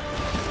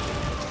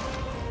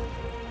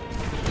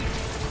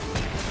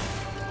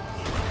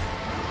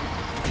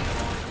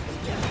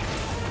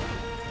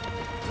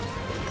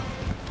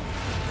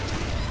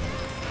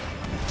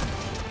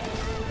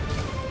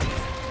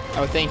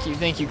 Oh, thank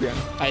you, Grim.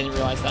 I didn't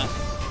realize that.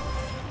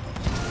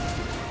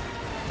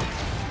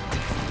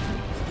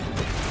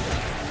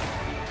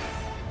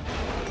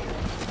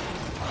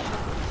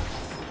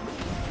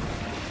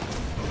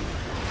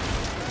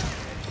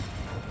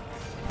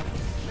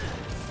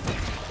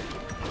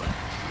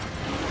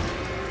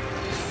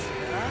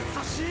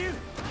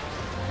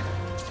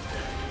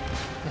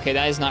 Okay,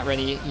 that is not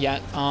ready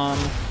yet. I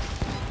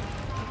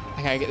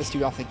gotta get this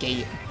dude off the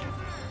gate.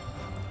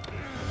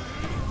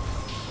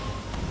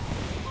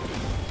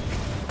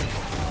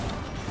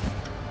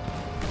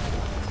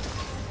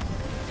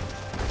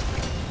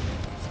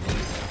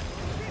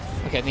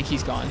 Okay, I think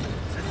he's gone.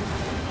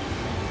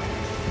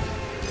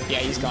 Yeah,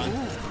 he's gone.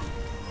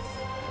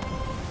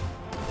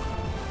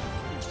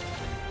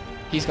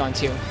 He's gone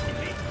too.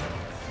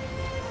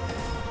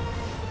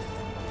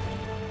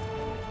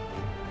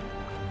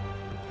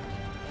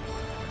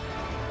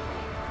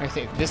 I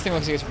think this thing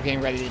looks like it's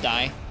getting ready to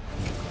die.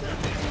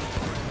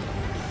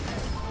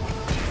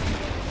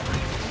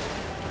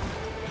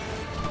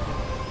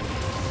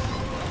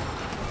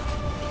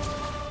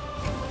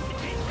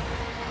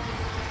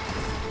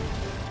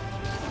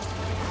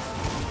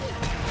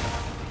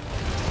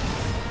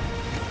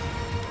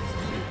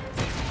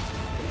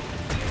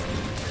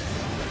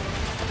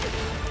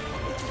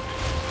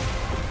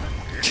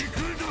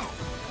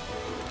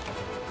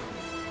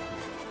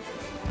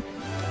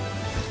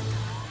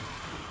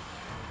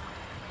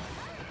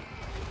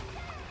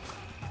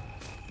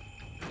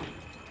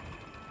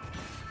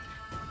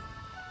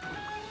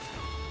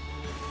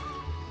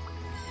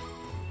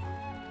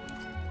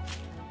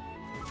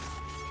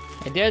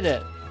 I did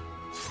it.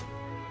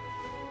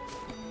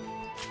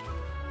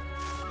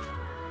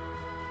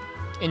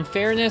 In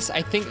fairness,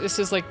 I think this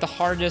is like the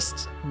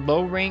hardest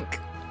low rank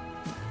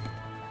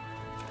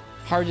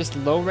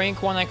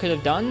one I could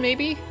have done,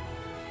 maybe?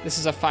 This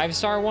is a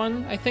 5-star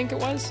one, I think it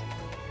was.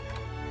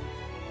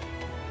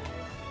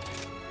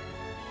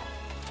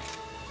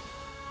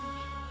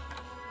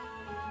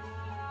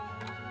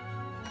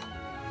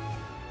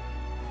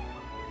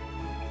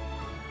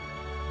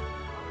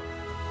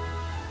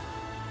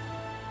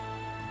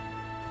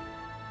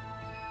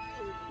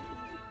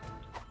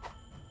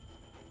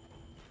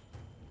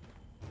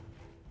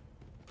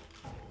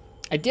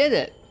 I did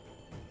it!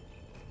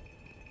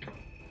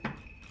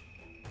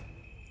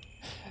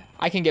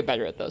 I can get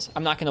better at those.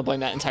 I'm not going to blame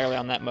that entirely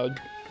on that mode.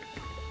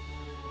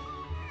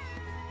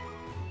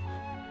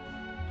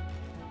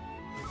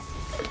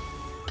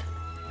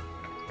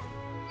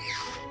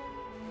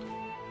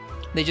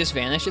 They just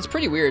vanish. It's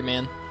pretty weird,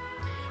 man.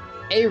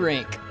 A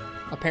rank,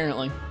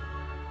 apparently.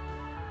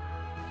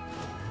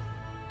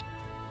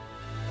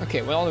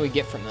 Okay, what all do we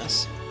get from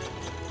this?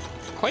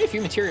 Quite a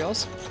few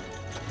materials.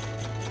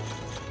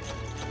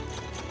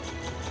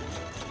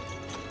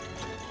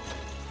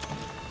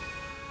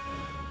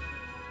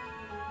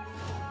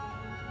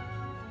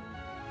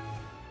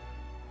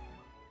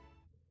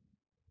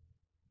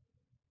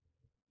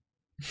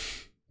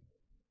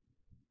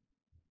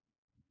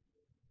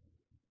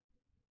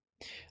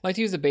 I like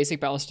to use the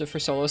basic ballista for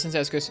solo since it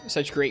has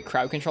such great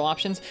crowd control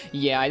options.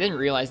 Yeah, I didn't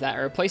realize that.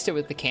 I replaced it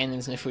with the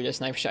cannons and Nafuda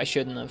Snipe. I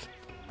shouldn't have.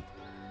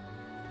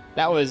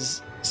 That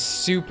was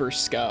super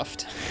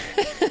scuffed.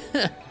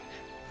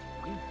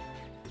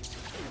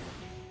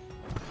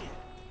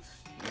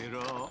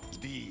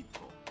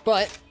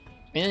 But,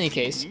 in any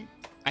case,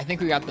 I think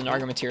we got the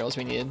Narga materials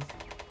we needed.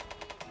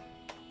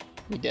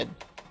 We did.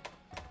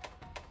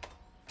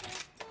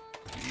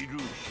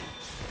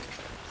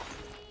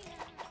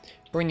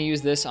 We're going to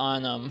use this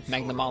on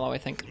Magna Malo, I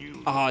think.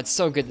 Oh, it's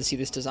so good to see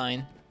this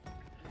design.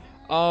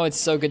 Oh, it's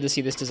so good to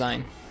see this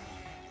design.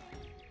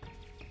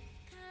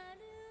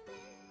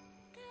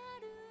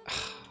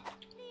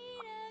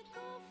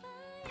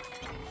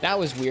 That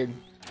was weird.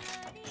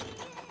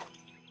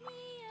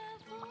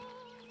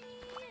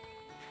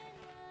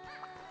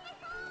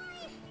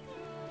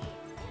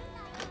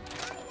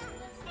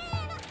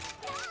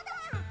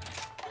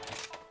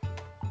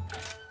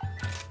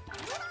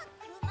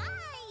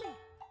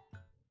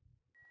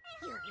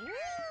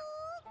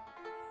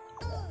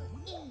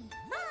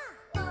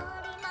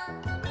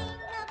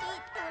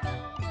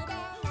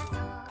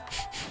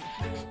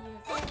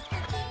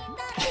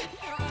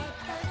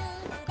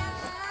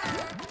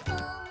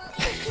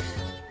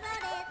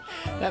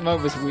 That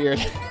mode was weird.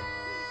 I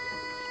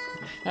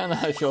don't know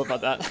how to feel about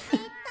that.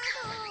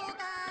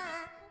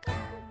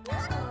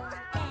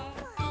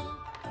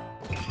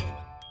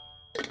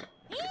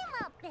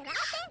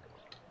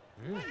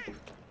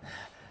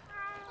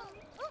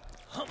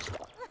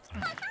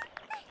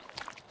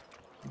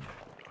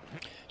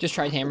 Just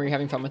tried Hammer, you're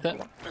having fun with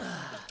it?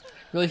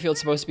 Really feel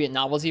it's supposed to be a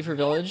novelty for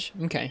Village?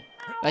 Okay.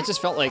 That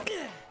just felt like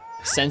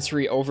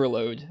sensory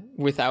overload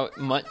without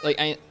much, like,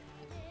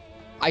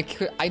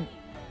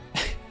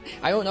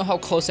 I don't know how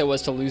close I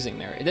was to losing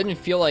there. It didn't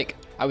feel like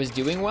I was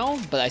doing well,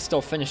 but I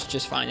still finished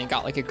just fine and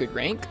got like a good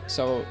rank,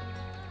 so.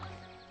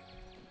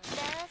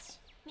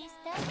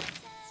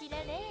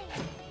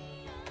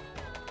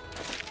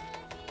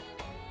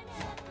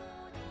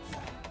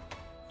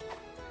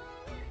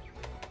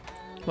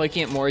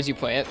 Liking it more as you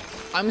play it.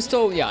 I'm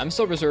still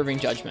reserving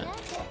judgment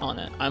on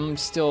it. I'm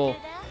still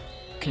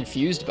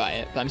confused by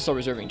it, but I'm still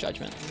reserving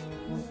judgment.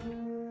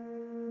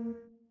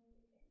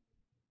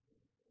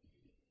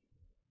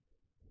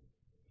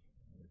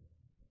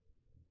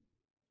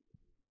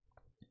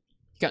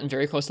 Gotten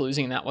very close to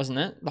losing, and that wasn't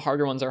it. The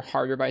harder ones are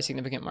harder by a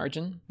significant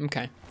margin.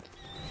 Okay.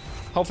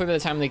 Hopefully by the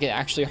time they get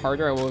actually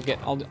harder,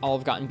 I'll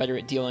have gotten better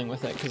at dealing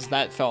with it, because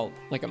that felt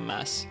like a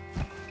mess.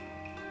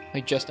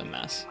 Like just a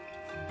mess.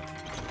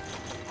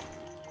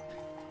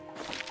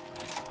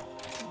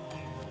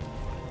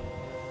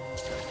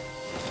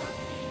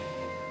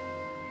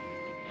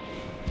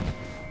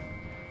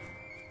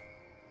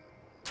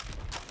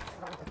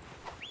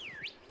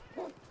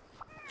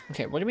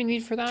 Okay, what do we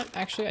need for that?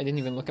 Actually, I didn't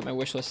even look at my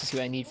wish list to see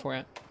what I need for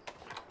it.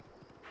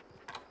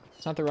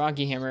 It's not the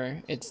Rogi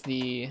Hammer, it's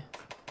the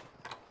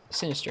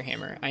Sinister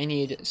Hammer. I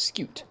need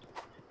Scoot.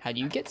 How do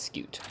you get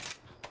Scoot?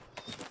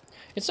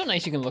 It's so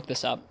nice you can look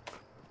this up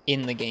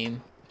in the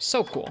game.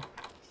 So cool.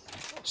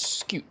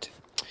 Scoot.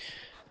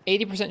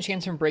 80%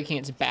 chance from breaking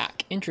its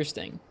back.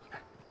 Interesting.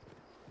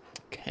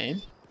 Okay.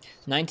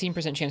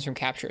 19% chance from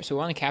capture, so we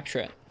want to capture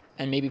it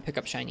and maybe pick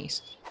up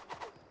shinies.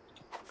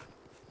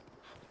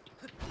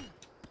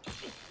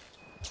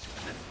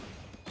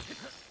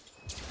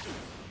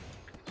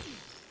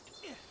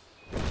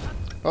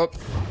 Oh,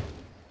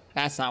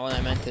 that's not what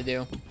I meant to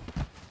do.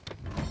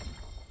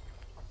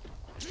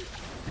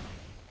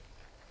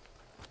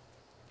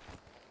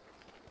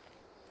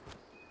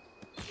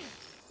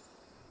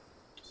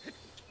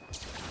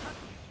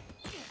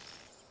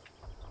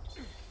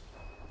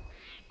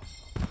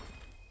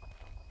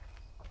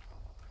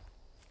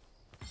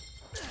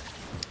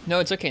 No,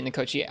 it's okay,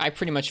 Nikochi. I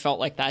pretty much felt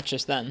like that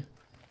just then.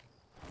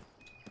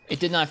 It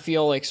did not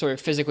feel like sort of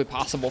physically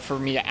possible for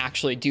me to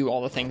actually do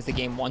all the things the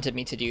game wanted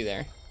me to do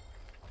there.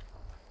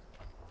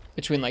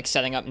 Between like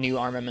setting up new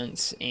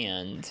armaments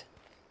and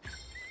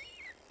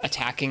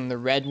attacking the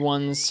red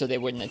ones so they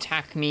wouldn't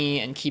attack me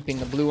and keeping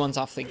the blue ones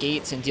off the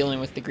gates and dealing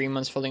with the green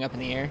ones floating up in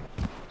the air.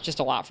 Just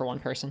a lot for one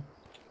person.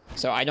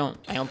 So I don't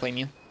blame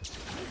you.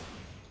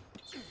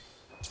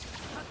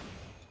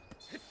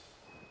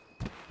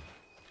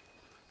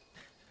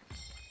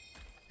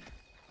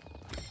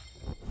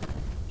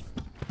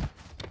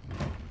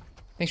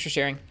 Thanks for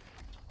sharing.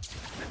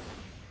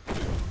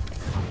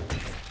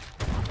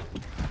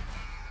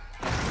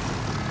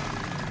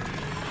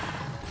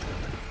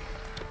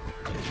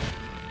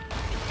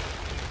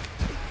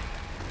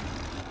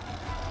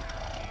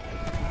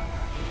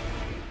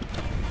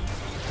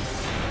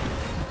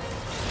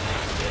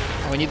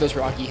 Oh, I need those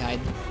Rocky hide.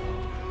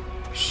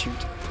 Shoot.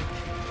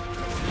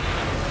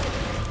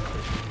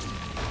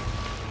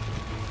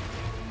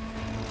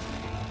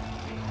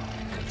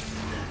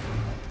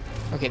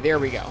 Okay, there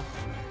we go.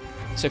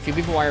 So if you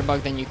leave a wire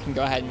bug, then you can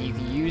go ahead and you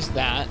can use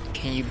that.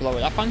 Can you blow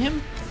it up on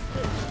him?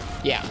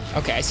 Yeah,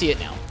 okay, I see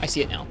it now. I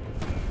see it now.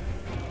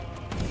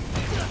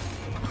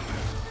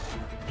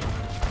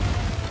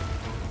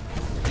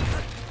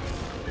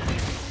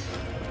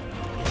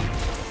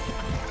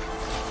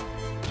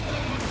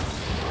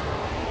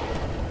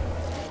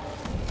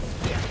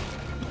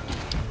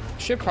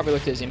 Should probably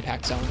look at his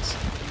impact zones.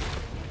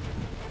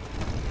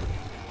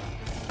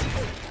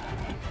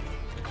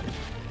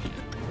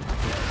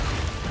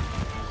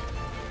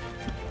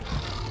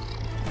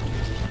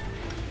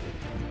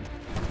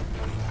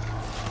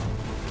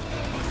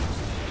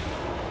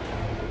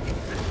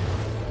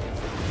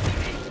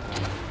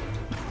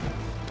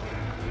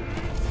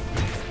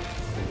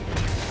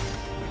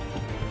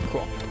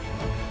 Cool.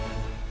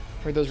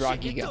 Where'd those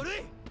Rogi go?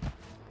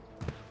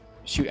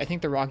 Shoot, I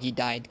think the Rogi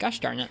died. Gosh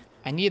darn it.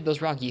 I needed those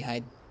Rogi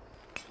hide.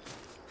 Do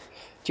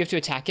you have to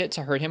attack it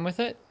to hurt him with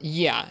it?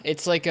 Yeah,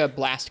 it's like a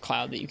blast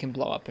cloud that you can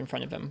blow up in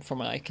front of him, from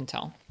what I can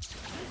tell.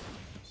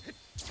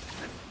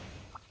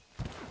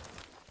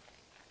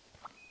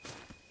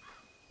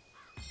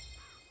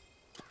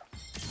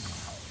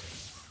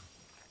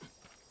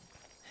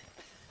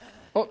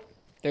 Oh,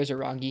 there's a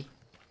Rogi.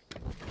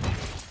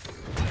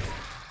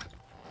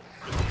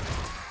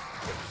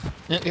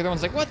 The other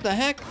one's like, what the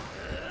heck?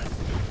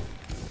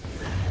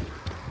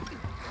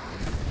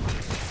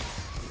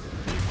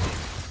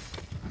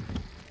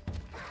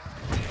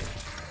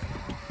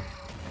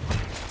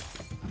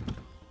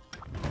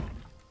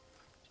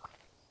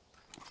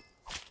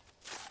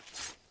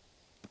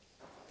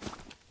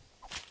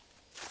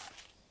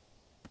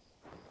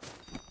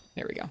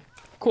 There we go.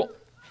 Cool.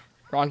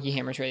 Froggy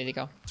Hammer's ready to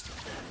go.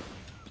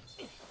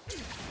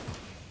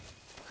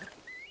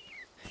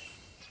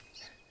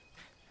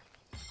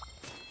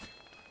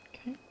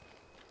 Okay.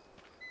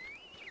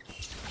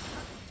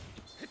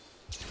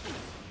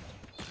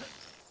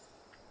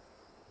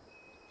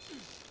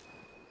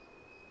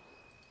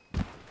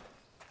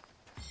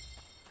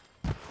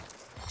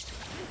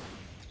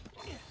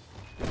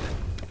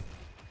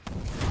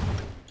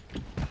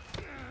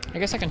 I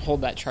guess I can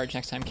hold that charge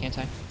next time, can't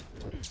I?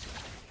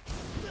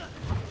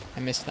 I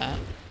missed that.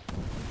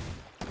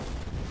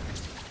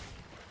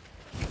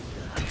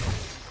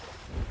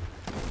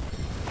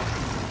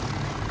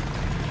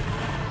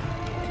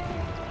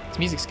 This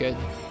music's good.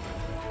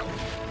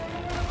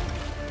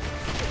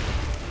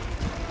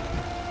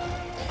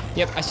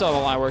 Yep, I still have a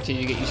lot of work to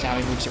do to get used to how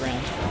he moves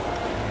around.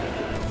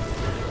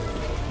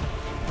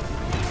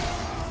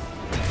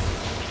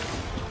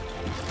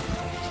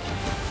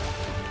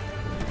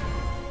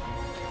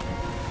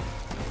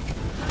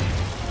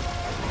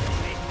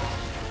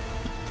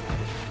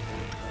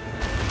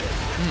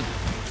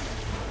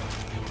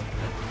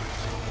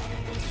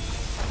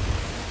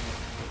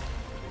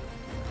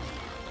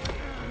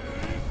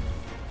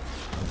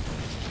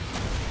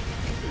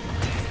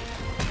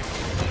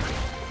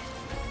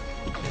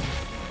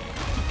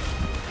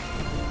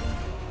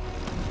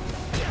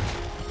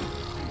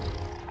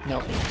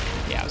 Nope.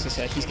 Yeah, I was gonna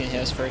say, he's gonna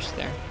hit us first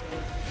there.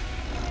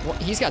 Well,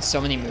 he's got so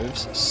many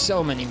moves.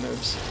 So many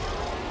moves.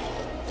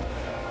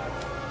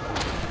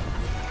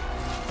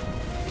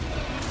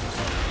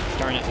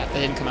 Darn it, that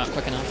didn't come out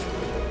quick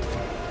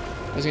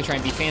enough. I was gonna try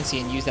and be fancy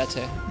and use that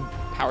to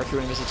power through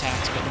one of his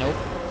attacks, but nope.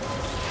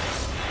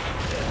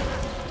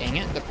 Dang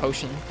it, the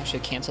potion. I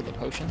should have canceled the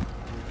potion.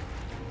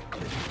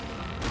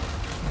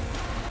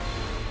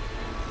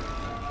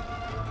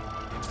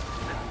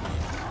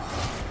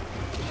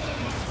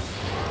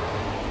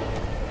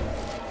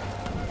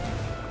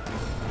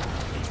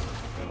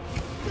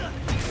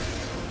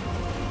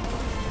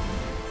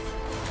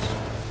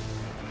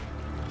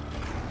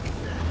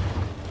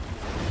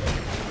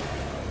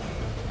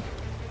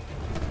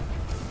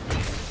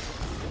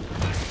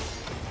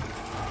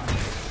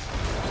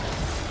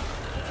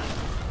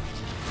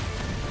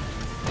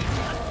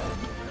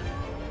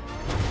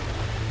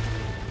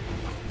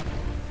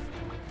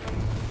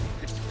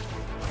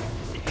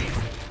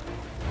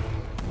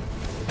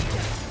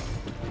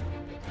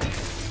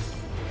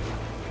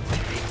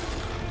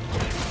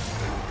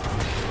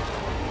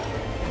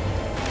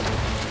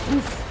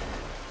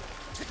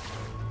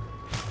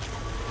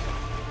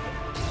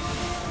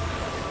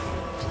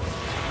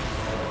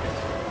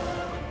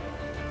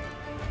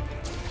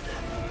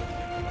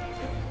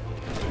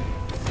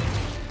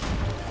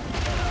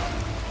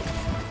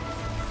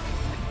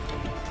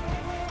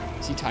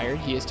 Is he tired?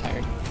 He is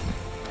tired.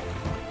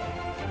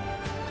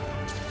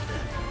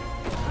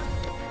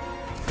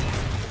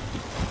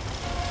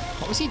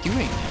 What was he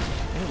doing?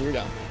 What a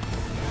weirdo.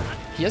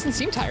 He doesn't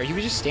seem tired. He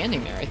was just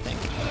standing there, I think.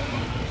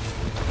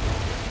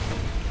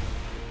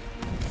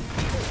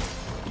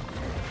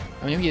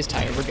 I mean, he is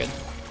tired. We're good.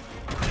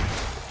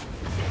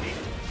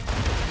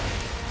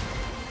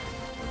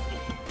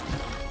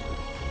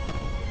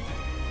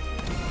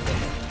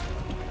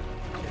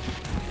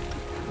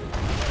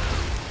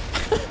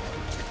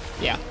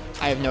 Yeah,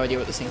 I have no idea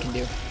what this thing can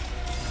do.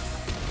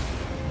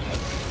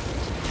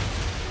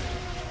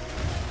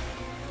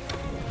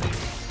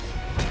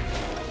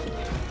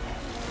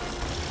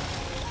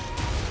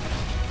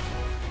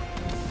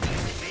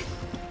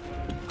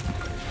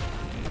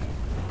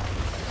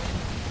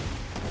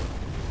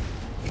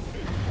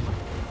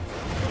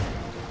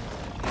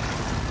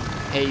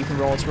 Hey, you can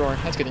roll its roar.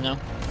 That's good to know.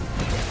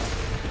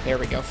 There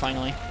we go,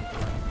 finally.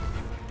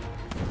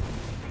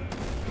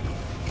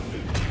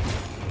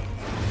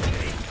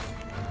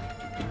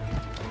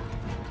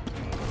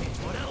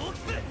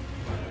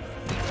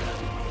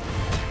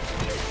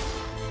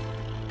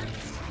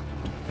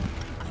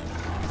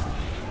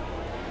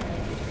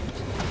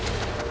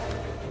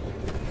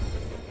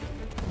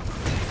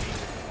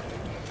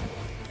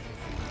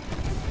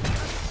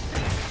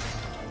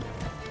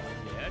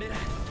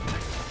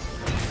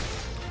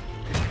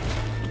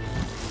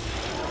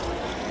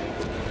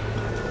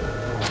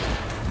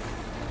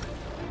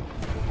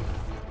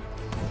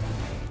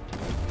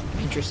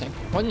 Interesting.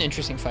 What an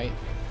interesting fight.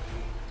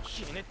 I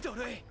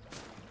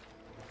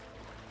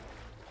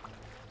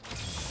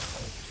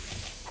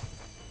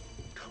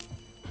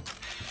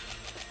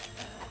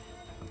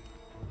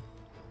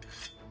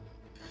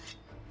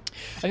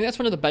think that's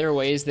one of the better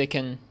ways they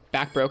can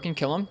back broke and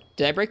kill him.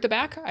 Did I break the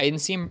back? I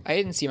didn't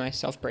see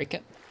myself break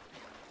it.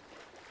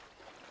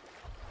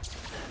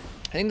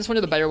 I think that's one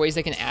of the better ways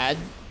they can add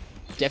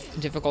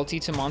difficulty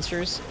to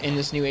monsters in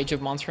this new age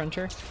of Monster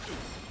Hunter.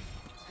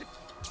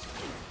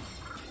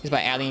 Is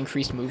by adding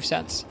increased move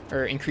sets,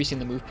 or increasing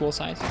the move pool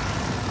size.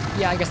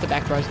 Yeah, I guess that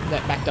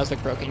back does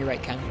look broken. You're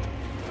right, Ken.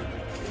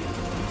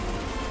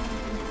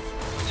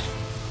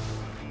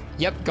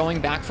 Yep,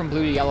 going back from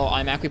blue to yellow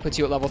automatically puts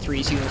you at level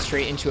 3, so you go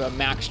straight into a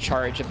max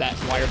charge of that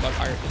wire bug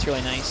art. It's really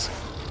nice.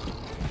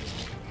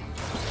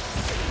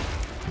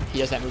 He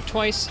does that move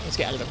twice. Let's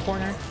get out of the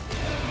corner.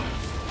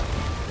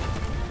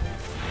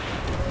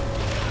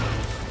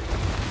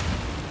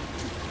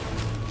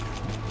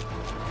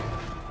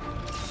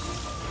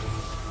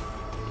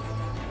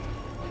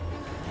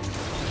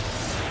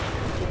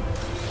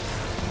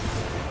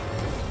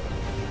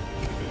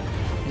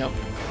 Nope.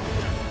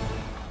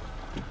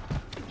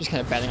 Just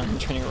kind of batting on him,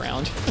 turning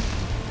around.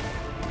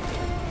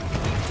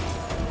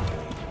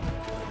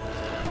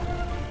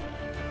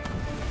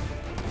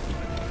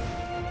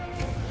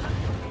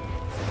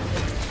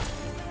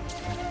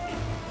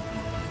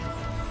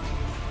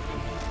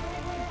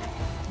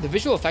 The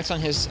visual effects on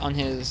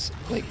his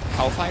like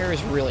Hellfire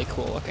is really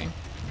cool looking.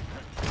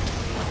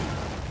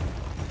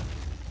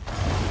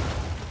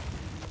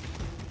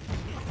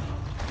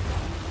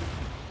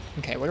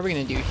 Okay, what are we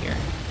gonna do here?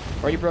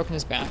 We've already broken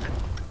his back.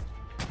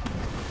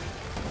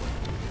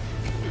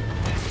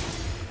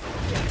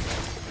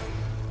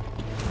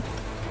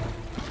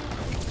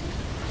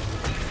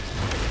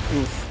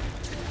 Oof.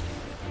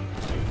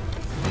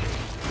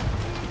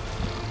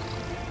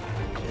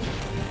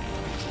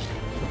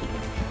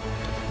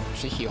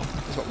 Should heal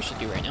is what we should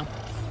do right now.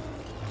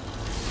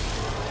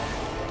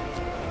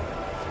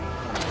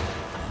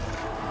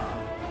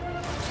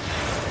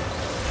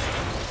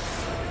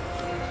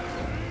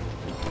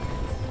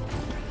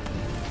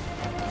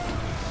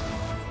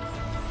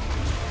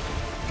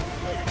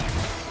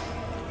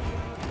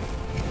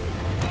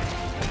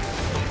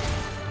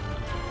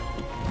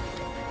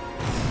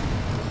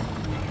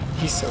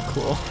 He's so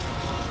cool.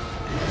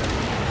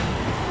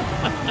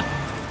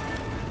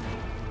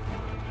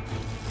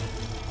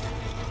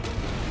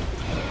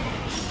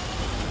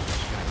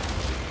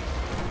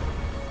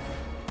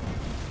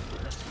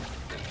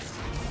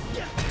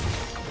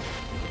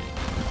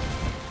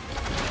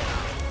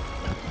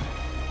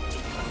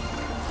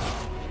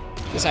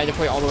 Decided to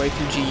play all the way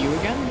through GU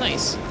again?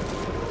 Nice.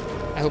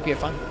 I hope you have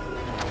fun.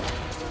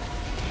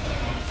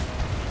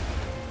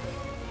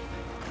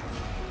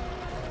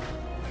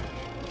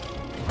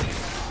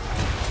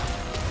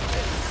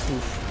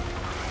 Oof.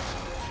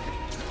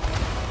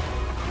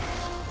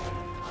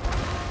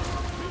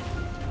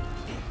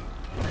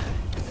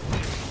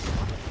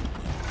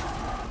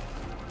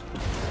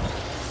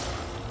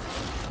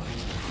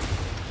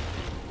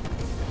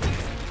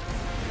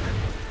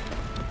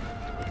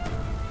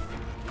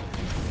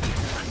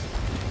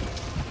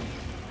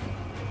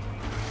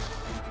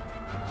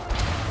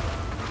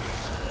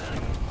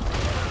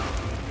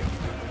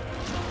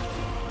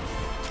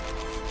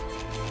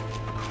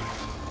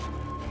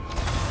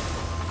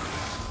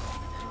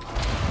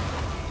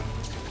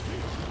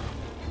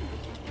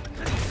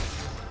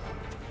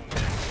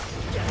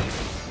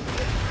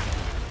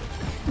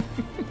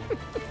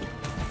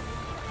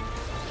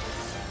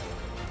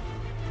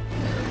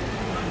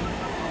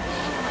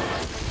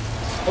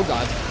 Oh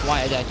god,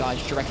 why did I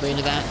dodge directly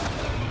into that?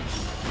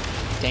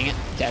 Dang it,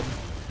 dead.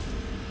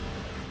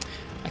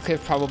 I could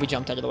have probably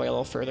jumped out of the way a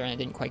little further and I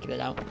didn't quite get it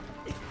out.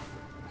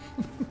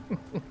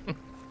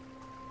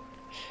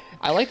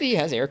 I like that he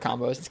has air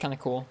combos, it's kind of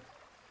cool.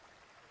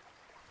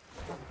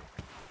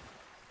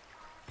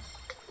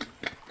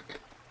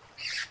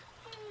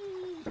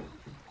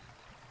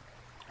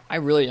 I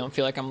really don't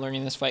feel like I'm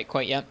learning this fight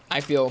quite yet.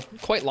 I feel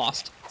quite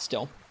lost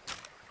still.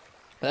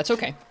 But that's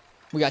okay.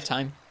 We got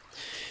time.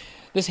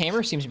 This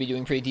hammer seems to be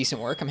doing pretty decent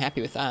work. I'm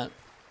happy with that.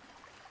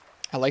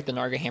 I like the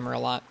Narga hammer a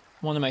lot.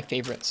 One of my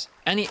favorites.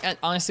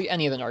 Honestly,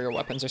 any of the Narga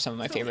weapons are some of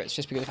my favorites,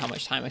 just because of how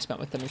much time I spent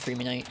with them in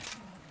Freeman Knight.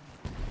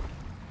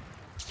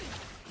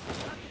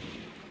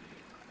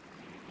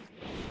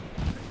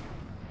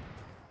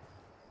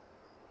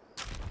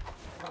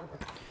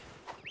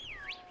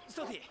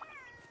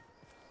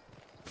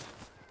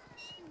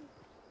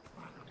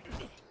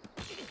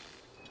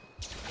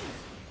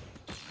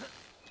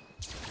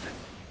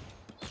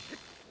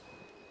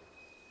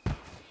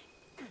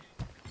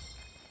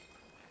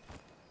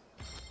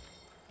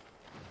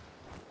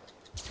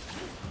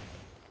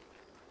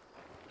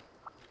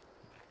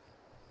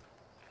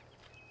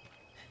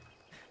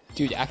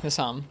 Dude,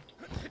 Aknasam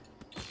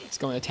is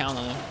going to town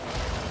on him.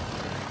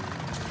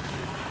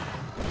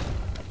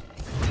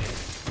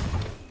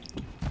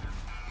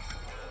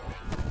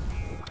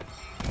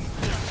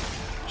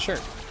 Sure.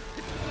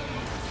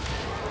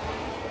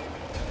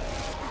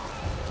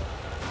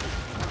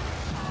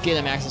 Get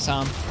him,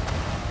 Aknasam.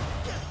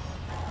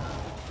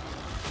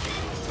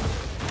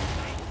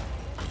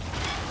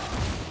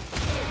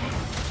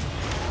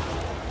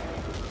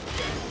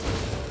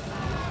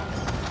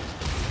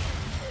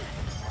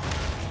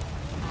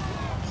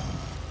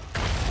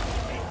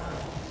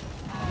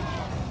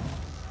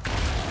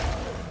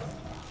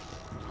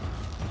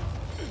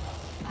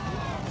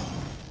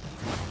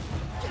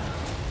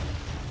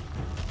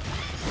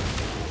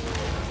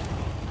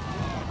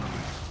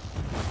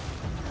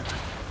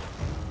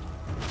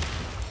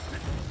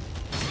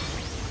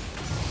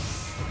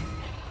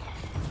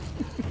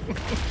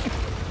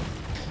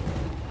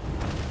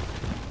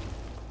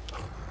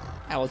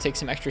 I will take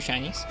some extra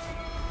shinies.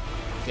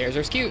 There's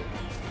our Scute.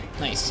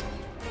 Nice.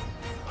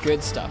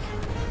 Good stuff.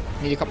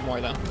 Need a couple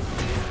more though.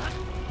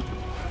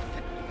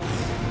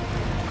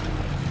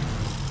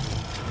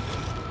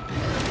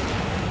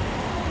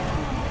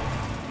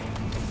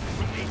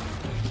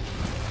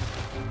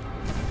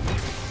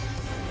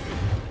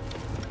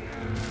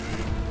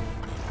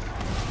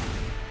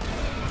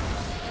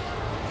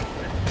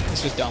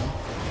 This was dumb.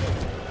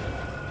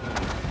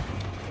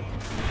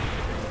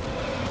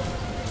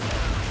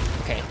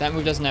 Okay, that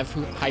move doesn't have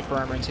hyper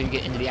armor until you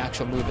get into the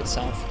actual move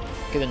itself.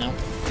 Good to know.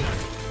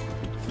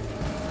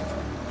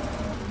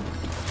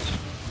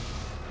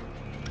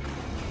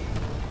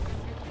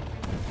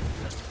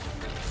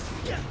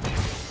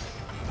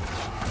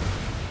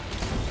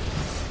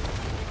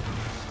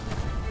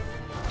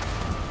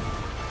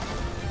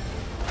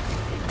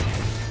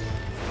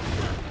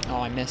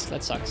 Oh, I missed.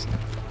 That sucks.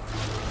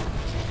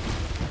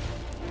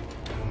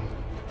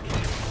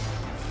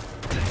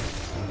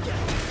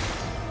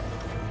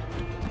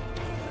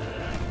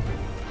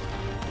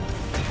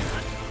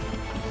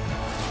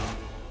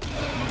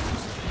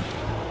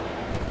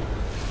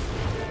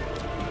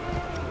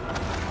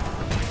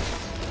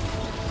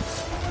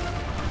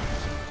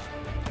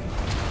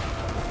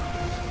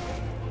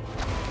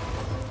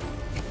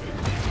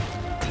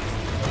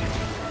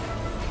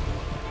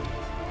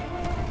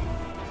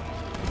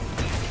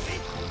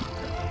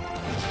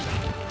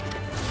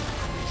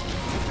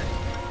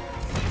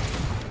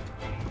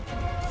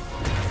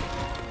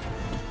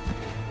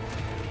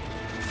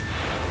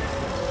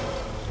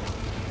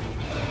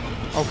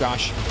 Oh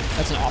gosh,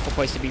 that's an awful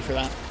place to be for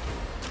that.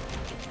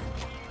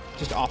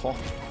 Just awful.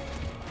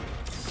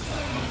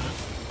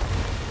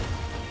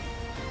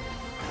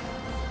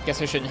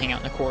 Guess I shouldn't hang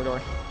out in the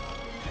corridor.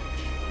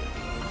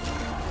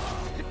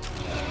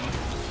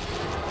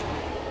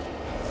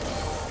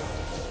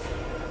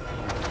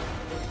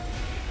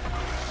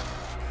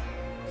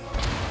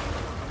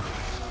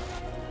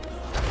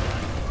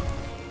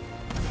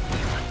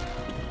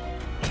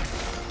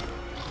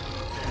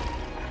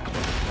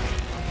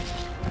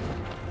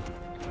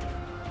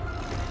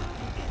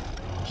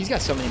 He's got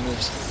so many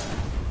moves.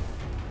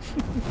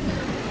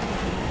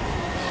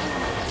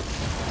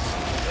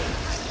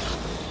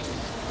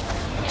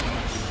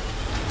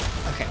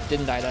 Okay,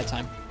 didn't die that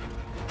time.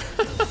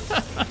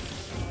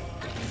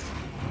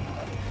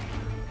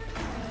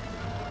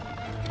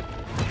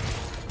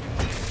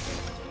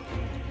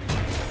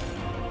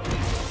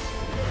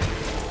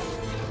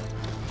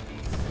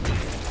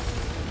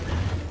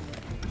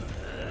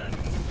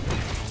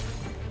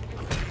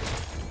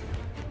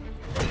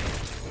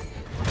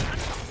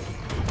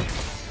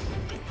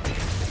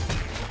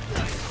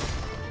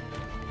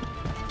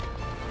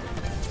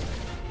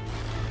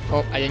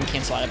 Oh, I didn't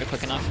cancel out of it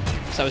quick enough.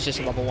 So that was just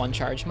a level 1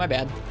 charge. My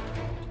bad.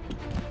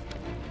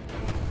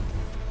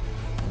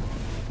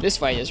 This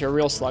fight is a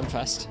real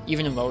slugfest,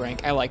 even in low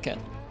rank. I like it.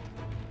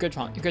 Good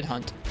hunt. Good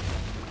hunt.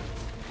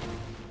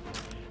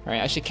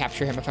 Alright, I should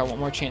capture him if I want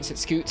more chance at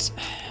Scoots.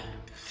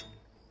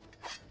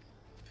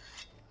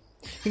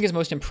 I think his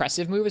most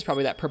impressive move is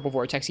probably that purple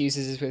vortex he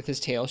uses with his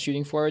tail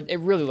shooting forward. It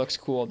really looks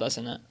cool,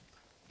 doesn't it?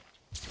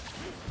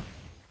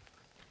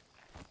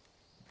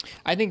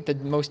 I think the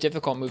most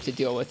difficult move to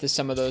deal with is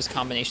some of those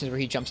combinations where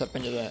he jumps up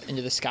into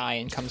the sky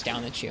and comes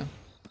down at you.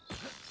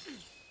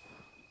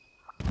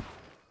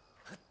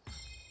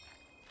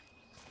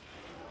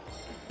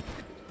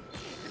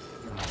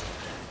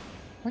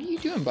 What are you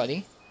doing,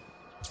 buddy?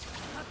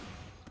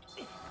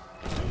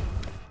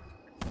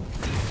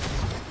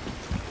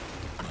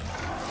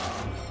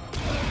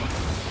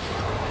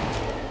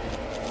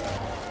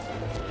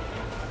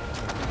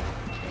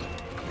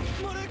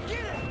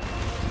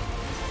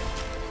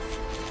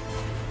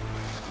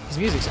 His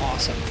music's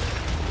awesome.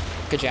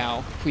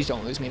 Kajau, please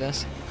don't lose me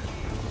this.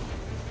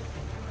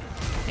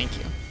 Thank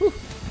you. Whew.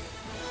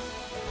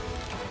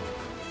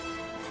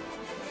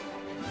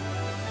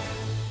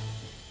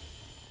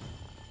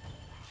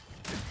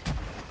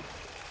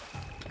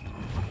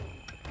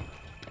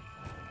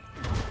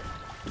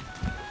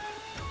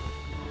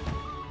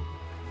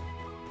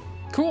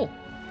 Cool.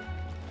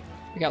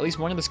 We got at least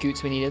one of the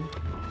scoots we needed.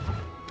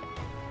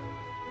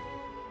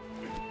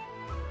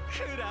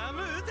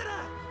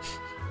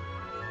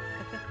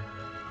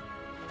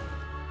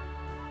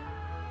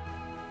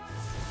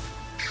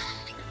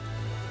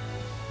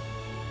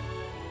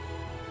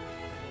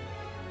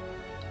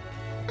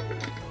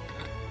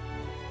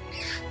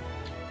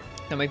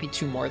 There might be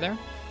 2 more there.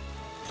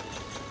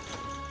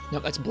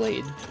 Nope, that's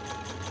Blade.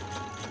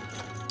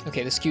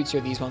 Okay, the scoots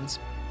are these ones.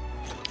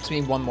 So we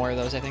need 1 more of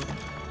those, I think.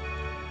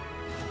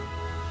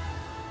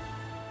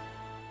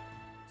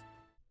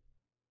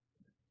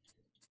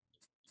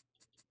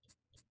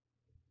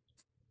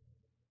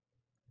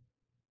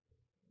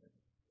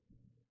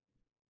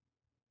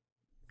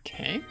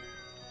 Okay.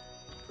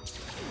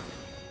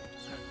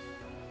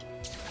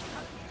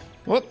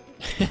 Whoop!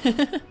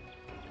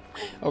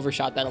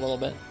 Overshot that a little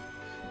bit.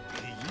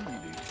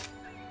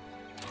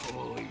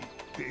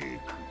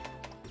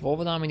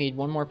 Volvidon, we need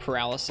 1 more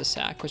paralysis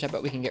sack, which I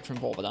bet we can get from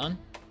Volvidon.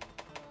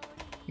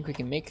 I think we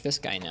can make this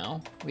guy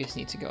now. We just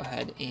need to go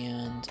ahead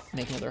and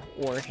make another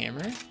ore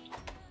hammer.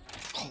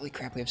 Holy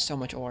crap, we have so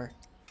much ore.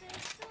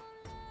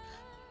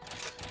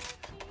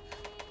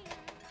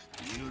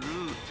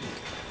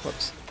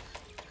 Whoops.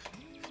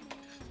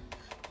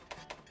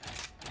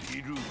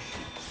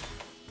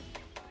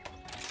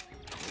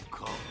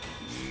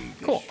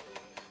 Cool.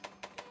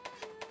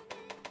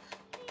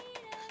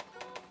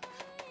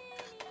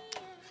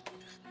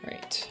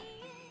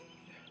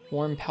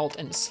 Warm pelt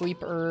and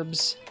sleep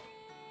herbs.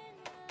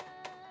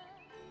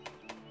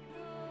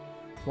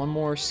 One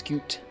more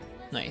scoot.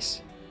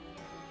 Nice.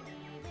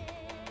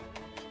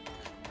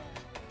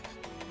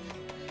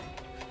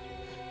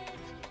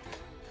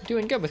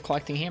 Doing good with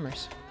collecting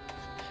hammers.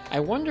 I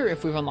wonder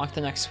if we've unlocked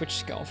the next switch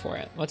skill for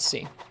it. Let's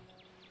see.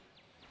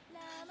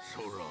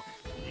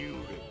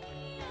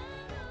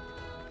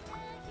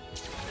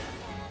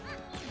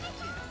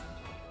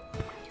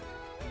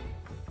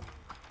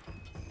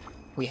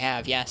 We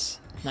have, yes.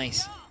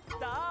 Nice.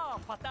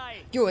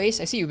 Yo, Ace,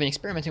 I see you've been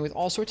experimenting with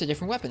all sorts of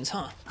different weapons,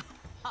 huh?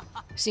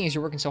 Seeing as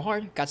you're working so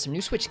hard, got some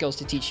new switch skills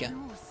to teach you.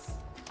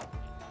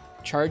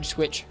 Charge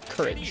switch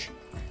courage.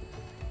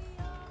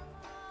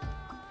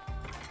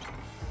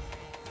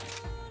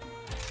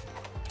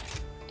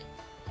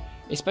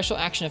 A special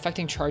action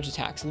affecting charge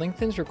attacks.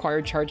 Lengthens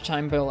required charge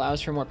time but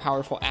allows for more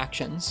powerful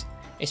actions.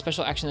 A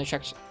special action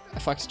that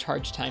affects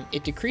charge time.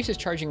 It decreases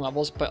charging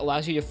levels but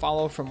allows you to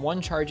follow from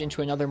one charge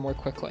into another more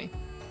quickly.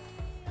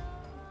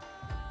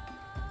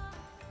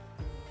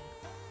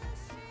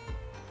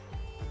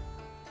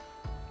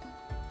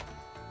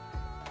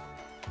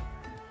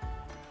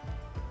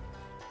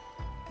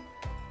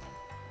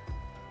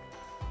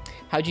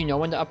 How do you know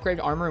when to upgrade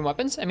armor and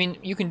weapons? I mean,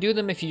 you can do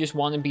them if you just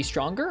want to be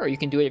stronger, or you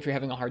can do it if you're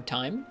having a hard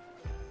time.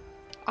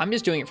 I'm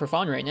just doing it for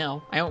fun right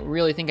now. I don't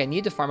really think I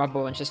need to farm up a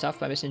bunch of stuff,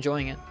 but I'm just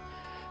enjoying it.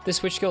 This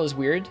switch skill is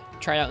weird.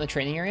 Try it out in the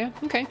training area.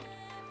 Okay.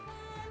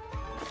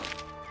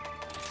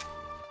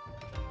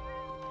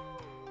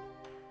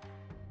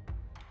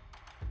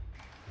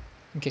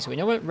 Okay, so we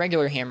know what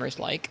regular hammer is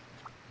like.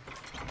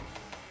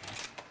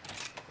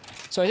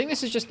 So I think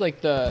this is just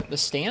like the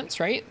stance,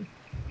 right?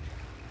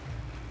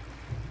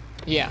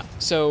 Yeah,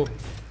 so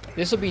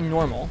this will be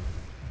normal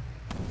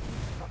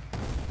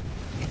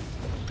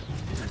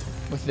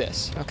with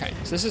this. Okay,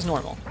 so this is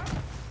normal.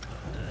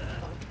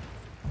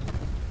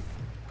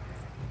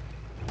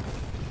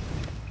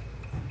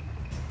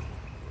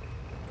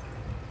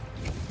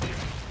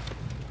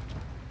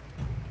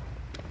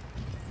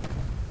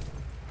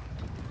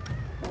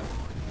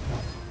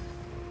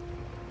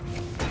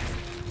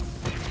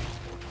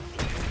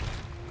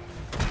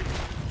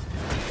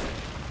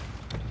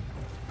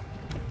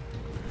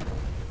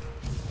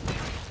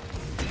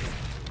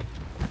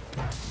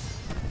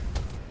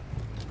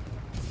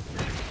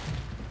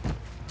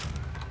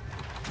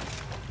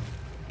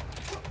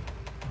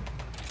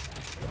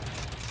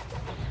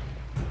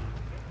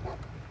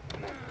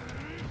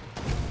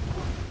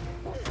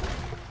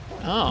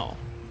 Oh,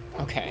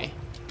 okay.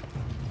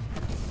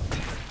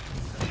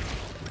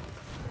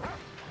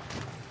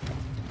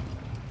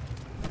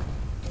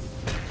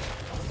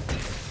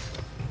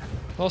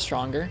 A little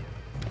stronger.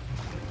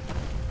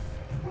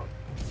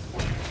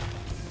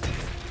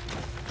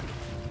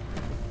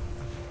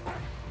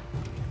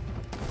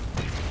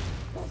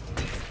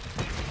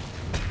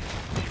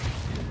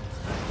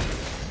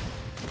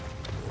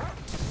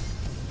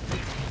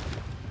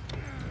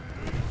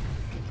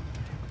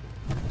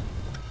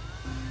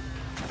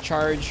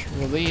 Charge,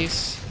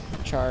 release,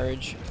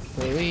 charge,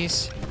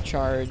 release,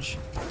 charge.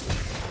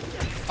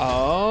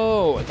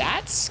 Oh,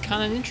 that's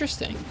kind of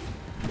interesting.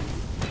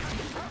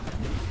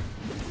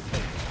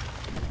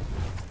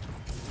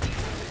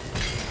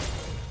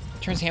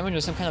 Turns hammer into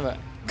some kind of a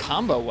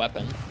combo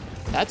weapon.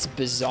 That's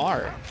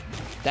bizarre.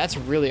 That's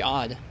really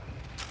odd.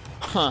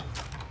 Huh.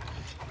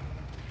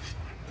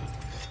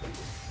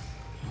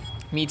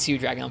 Me too,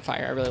 Dragon on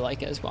Fire. I really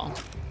like it as well.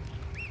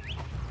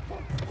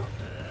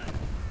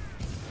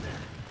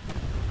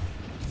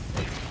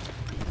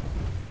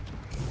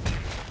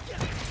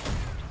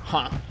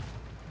 Huh.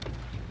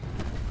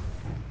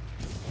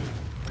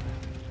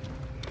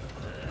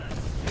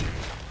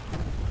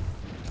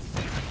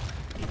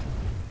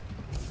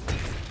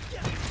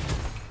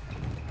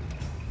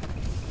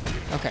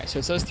 Okay, so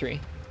it's those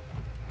three.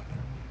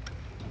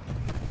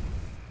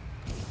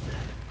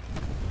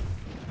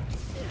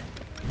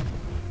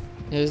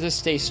 Does this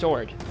stay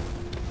stored?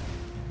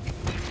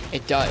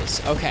 It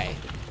does. Okay.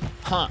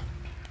 Huh.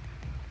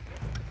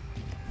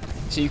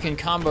 So you can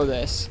combo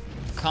this,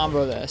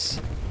 combo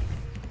this.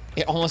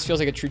 It almost feels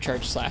like a true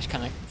charge slash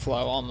kind of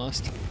flow,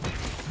 almost.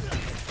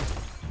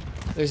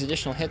 There's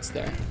additional hits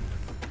there.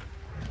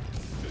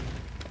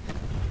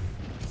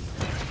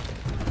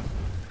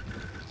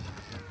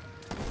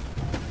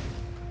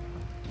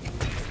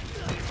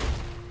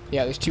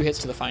 Yeah, there's 2 hits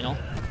to the final.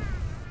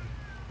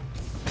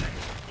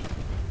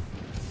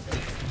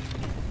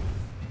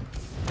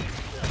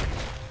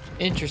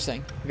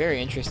 Interesting.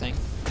 Very interesting.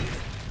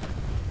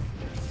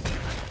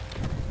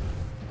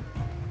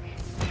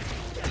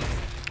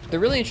 The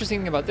really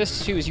interesting thing about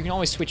this, too, is you can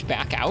always switch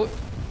back out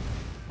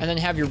and then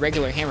have your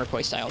regular hammer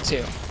playstyle,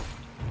 too.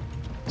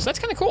 So that's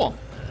kind of cool.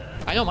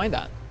 I don't mind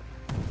that.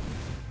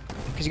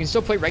 Because you can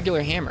still play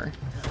regular hammer.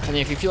 And then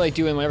if you feel like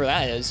doing whatever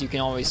that is, you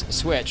can always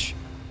switch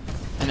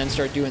and then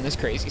start doing this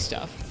crazy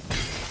stuff.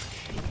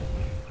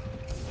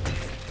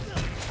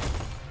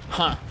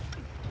 Huh.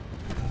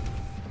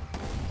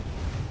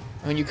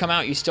 When you come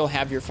out, you still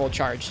have your full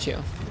charge, too.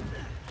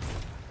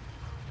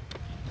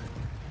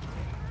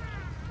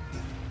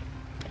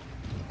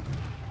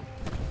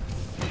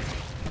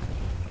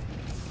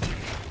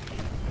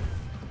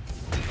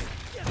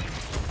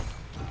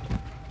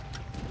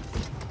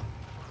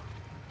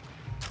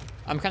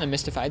 I'm kind of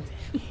mystified.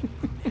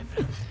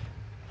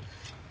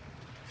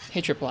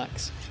 Hey, Triple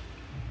X.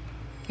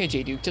 Hey,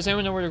 J-Duke. Does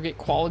anyone know where to get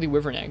quality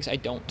wyvern eggs? I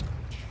don't.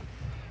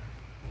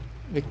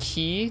 The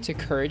key to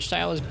courage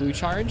style is blue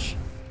charge.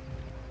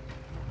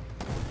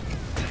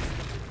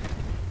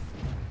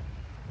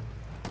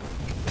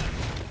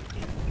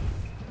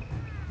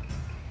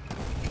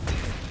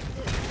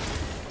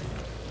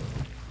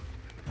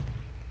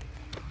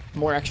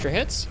 More extra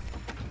hits.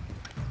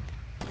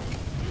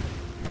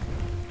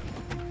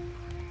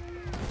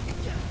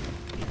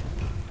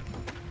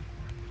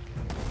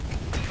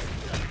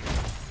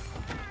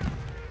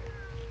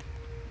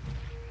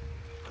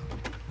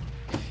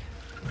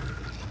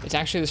 It's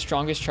actually the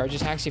strongest charge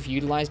attacks if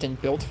utilized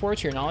and built for,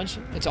 to your knowledge.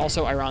 It's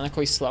also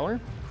ironically slower.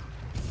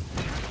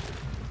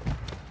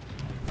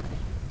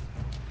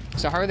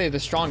 So how are they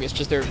the strongest?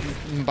 Just their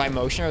by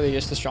motion, or are they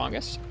just the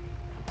strongest?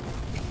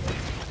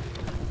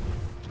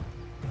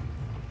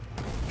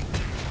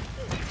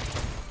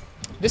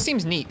 This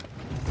seems neat.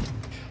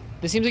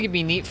 This seems like it'd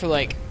be neat for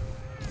like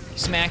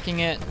smacking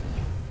it,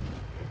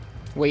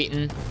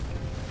 waiting,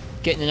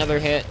 getting another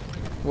hit,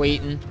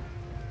 waiting,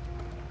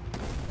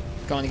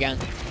 going again.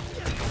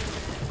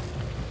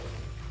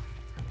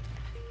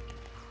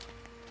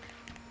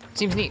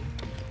 Seems neat.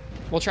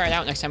 We'll try it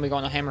out next time we go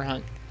on a hammer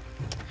hunt.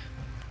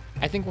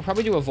 I think we'll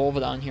probably do a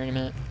Volvidon here in a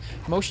minute.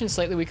 Motion is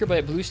slightly weaker, but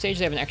at blue stage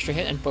they have an extra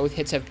hit, and both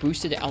hits have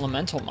boosted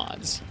elemental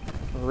mods.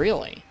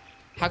 Really?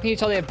 How can you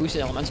tell they have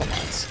boosted elemental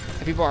mods?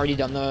 Have people already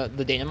done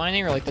the data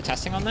mining or like the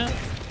testing on that?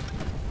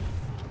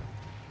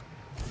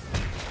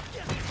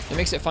 It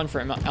makes it fun for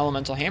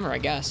elemental hammer, I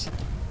guess,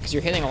 because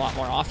you're hitting a lot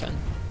more often.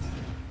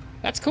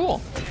 That's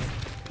cool.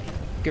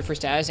 Good for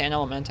status and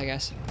element, I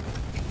guess.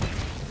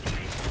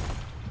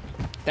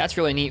 That's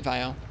really neat,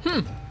 Vio.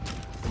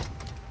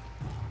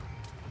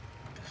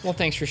 Well,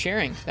 thanks for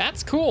sharing.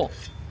 That's cool.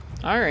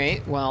 All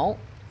right, well,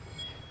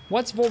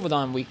 what's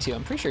Volvidon weak to?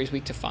 I'm pretty sure he's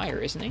weak to fire,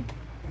 isn't he?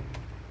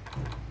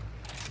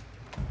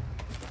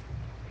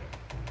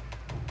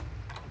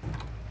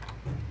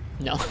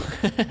 No,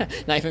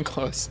 not even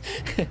close.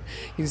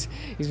 he's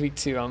weak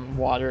to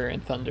water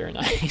and thunder and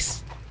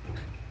ice.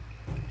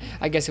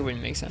 I guess it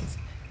wouldn't make sense.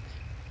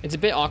 It's a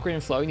bit awkward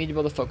and flow. You need to be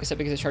able to focus it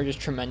because the charge is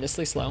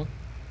tremendously slow.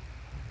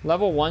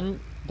 Level 1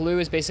 blue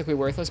is basically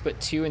worthless, but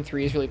 2 and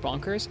 3 is really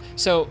bonkers.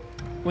 So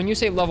when you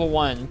say level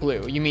 1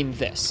 blue, you mean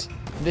this.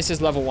 This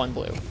is level 1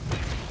 blue.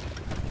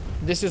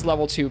 This is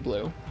level 2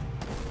 blue.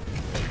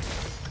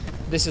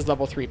 This is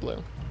level 3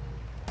 blue.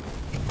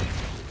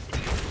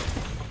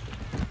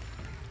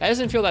 That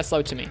doesn't feel that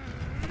slow to me.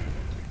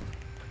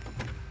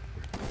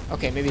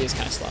 Okay, maybe it's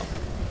kind of slow.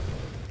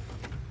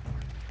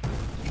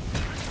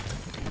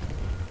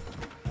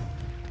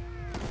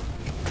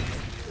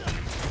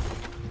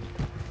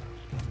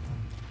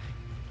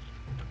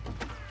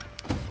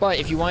 But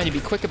if you wanted to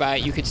be quick about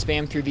it, you could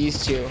spam through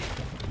these two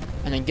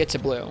and then get to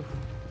blue.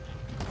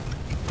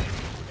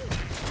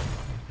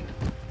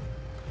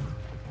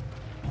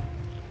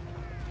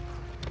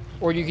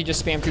 Or you could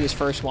just spam through this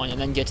first one and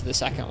then get to the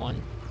second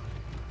one.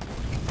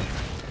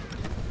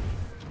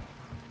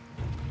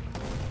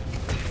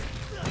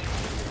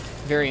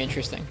 Very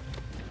interesting.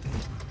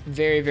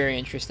 Very, very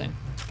interesting.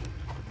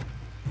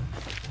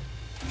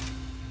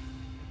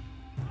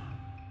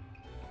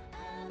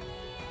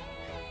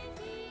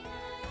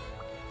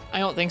 I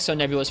don't think so,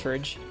 Nebulous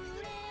Verge.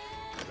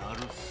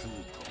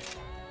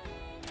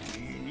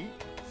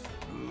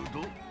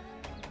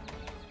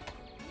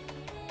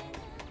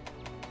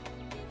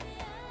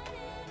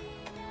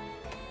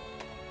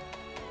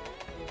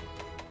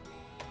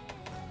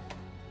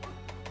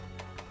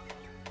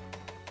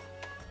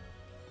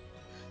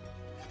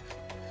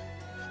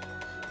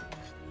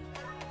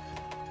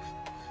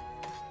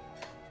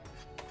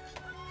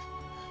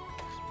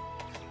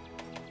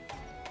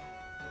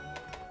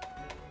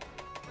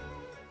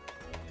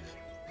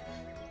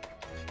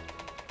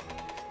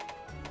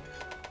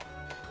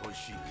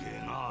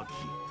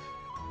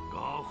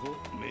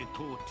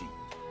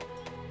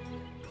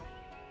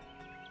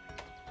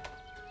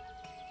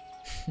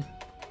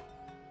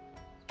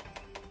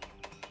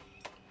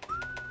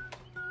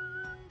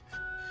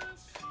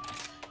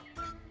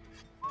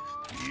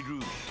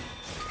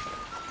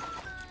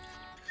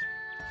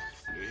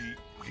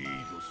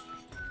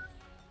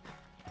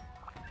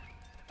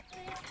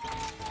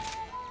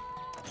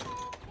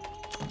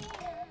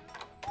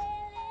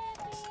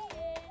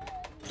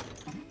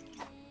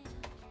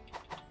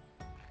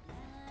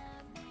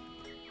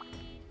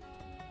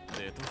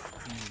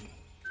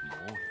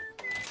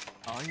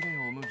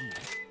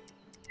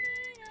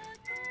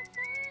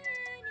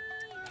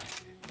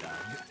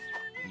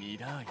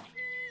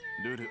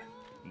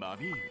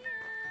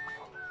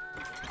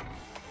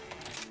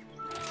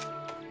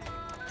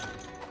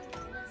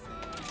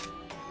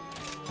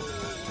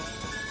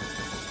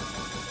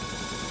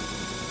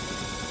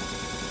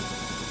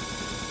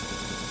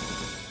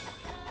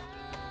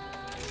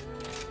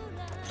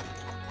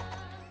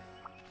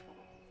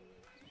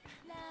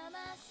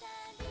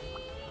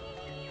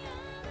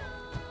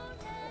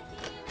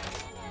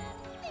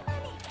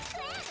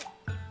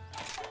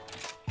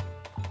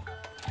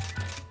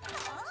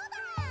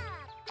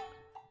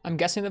 I'm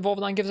guessing that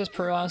Volvidon gives us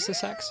paralysis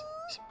sacks.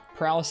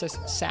 Paralysis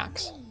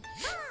sacks.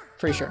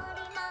 Pretty sure.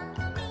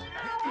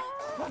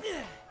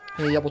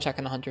 Let me double check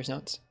in the hunter's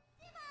notes.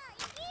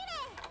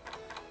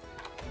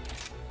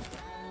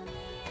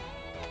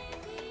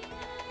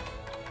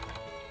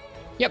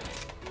 Yep.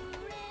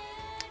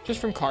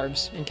 Just from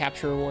carves and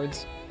capture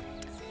rewards.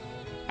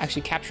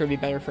 Actually, capture would be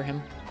better for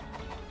him.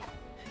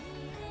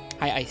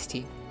 Hi, Ice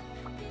Tea.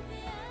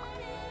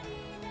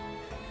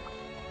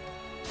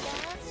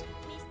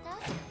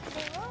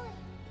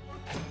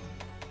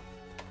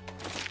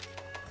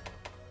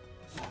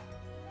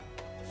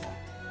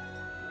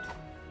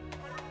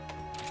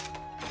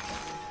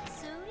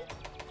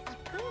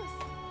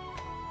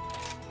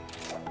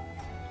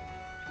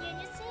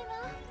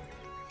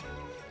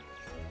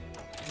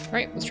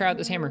 Alright, let's try out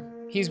this hammer.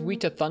 He's weak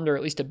to thunder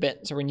at least a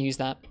bit, so we're gonna use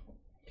that.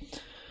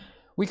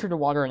 Weaker to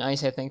water and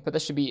ice, I think, but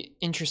that should be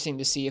interesting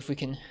to see if we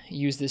can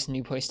use this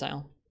new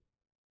playstyle.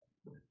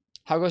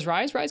 How goes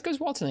Rise? Rise goes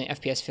well tonight,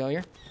 FPS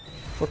failure.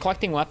 We're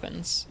collecting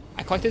weapons.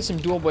 I collected some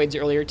dual blades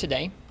earlier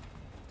today.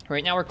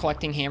 Right now we're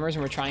collecting hammers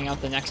and we're trying out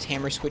the next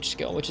hammer switch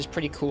skill, which is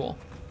pretty cool.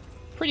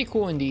 Pretty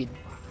cool indeed.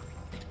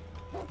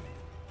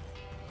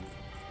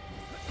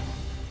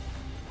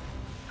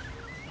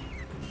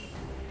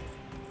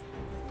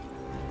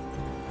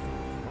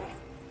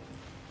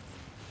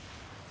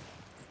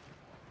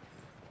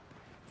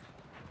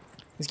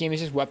 This game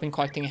is just weapon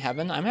collecting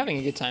heaven. I'm having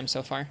a good time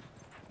so far.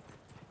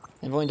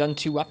 I've only done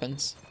 2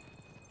 weapons.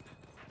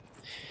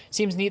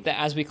 Seems neat that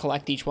as we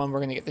collect each one, we're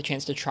going to get the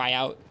chance to try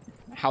out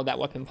how that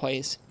weapon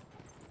plays.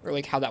 Or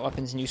like how that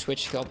weapon's new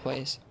switch skill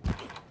plays.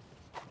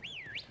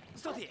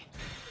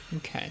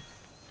 Okay.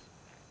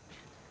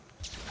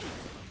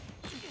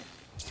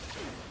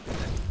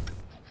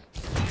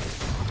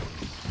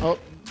 Oh.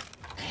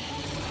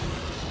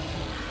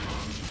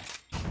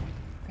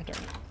 I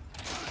don't know.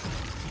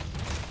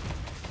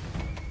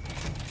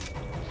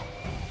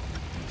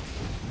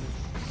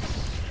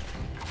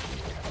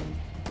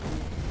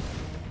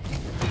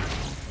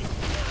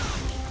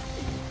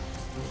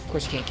 Of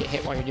course you can't get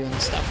hit while you're doing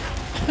this stuff.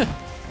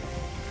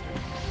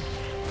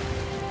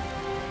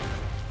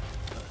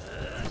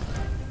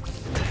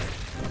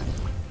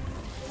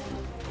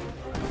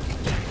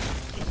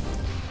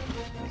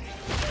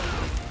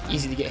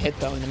 Easy to get hit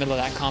though in the middle of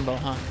that combo,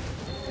 huh?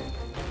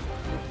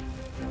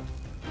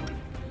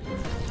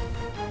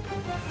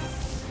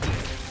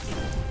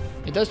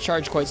 It does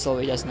charge quite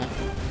slowly, doesn't it?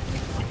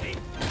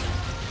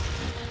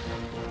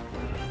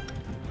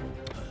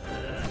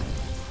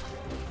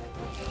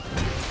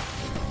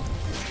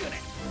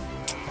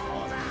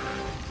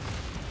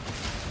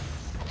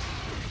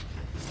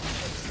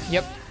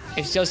 Yep,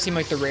 it does seem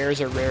like the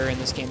rares are rare in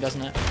this game,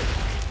 doesn't it?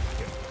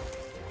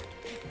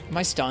 Am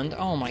I stunned?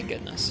 Oh my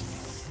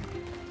goodness.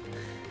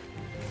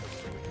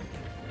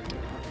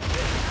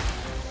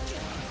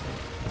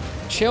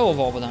 Chill,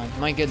 Volvidon.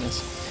 My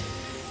goodness.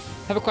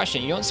 I have a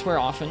question. You don't swear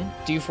often.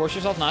 Do you force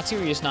yourself not to, or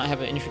you just not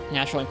have a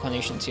natural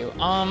inclination to?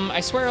 I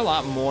swear a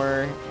lot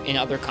more in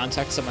other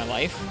contexts of my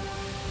life.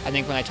 I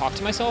think when I talk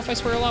to myself, I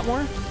swear a lot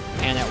more.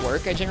 And at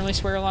work, I generally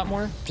swear a lot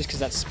more, just because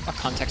that's a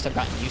context I've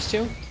gotten used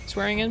to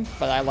swearing in.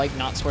 But I like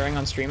not swearing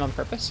on stream on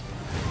purpose.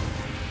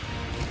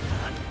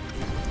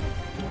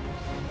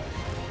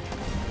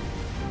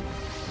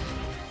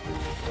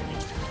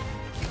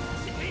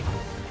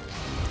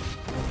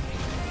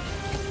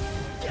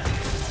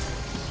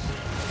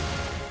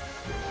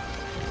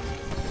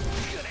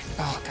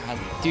 Oh god.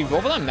 Dude,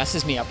 Volvidon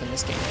messes me up in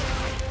this game.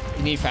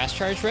 You need fast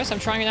charge rest? I'm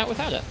trying it out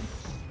without it.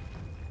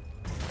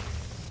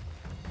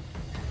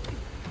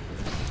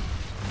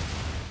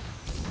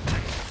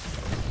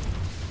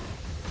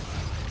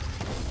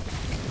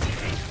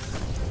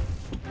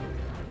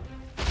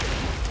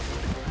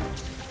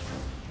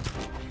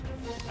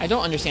 I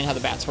don't understand how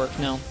the bats work,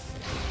 no.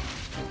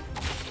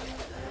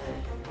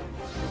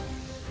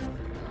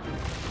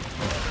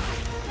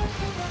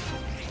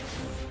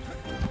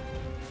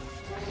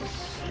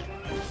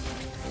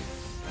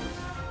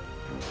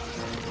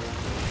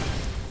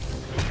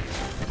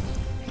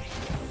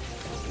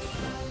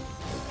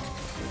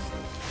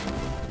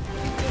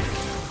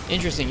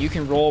 Interesting, you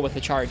can roll with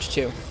the charge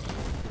too.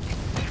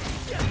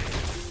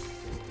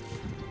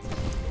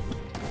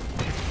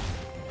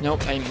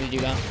 Nope, I didn't mean to do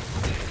that.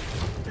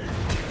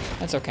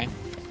 That's okay.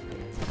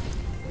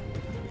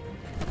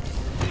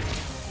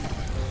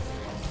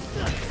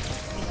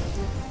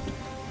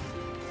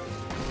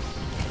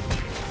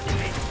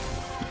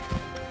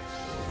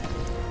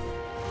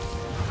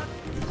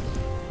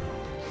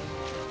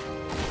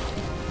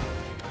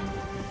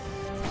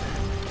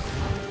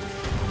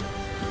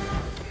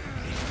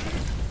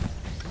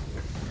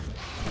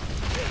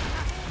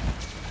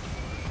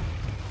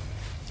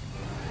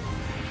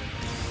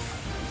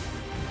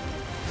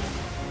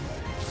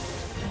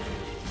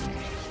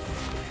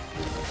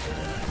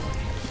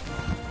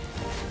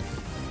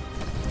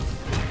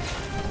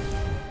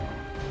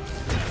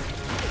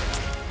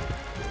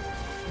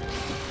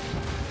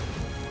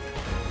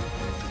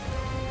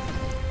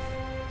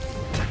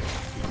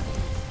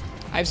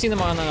 I've seen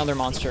them on another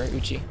monster,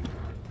 Uchi.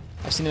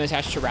 I've seen them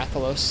attached to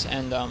Rathalos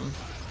and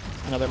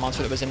another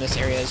monster that was in this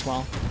area as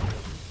well.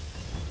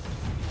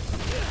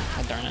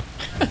 God darn it.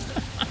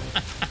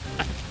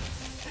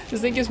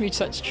 This thing gives me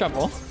such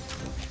trouble.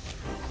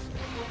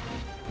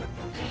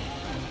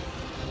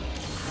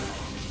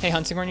 Hey,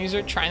 Hunting Horn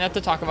user, try not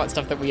to talk about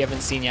stuff that we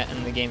haven't seen yet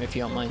in the game if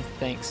you don't mind.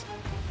 Thanks.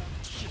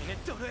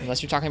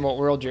 Unless you're talking about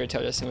World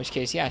Gyrototus, in which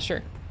case, yeah,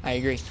 sure. I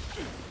agree.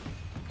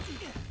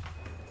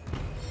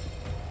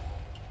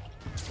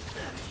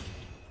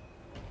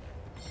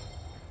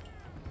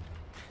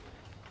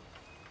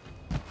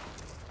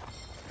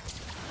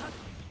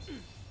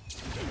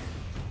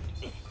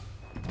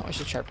 Oh, I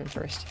should sharpen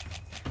first.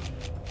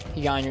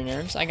 You got on your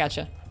nerves? I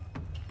gotcha.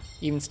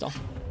 Even still.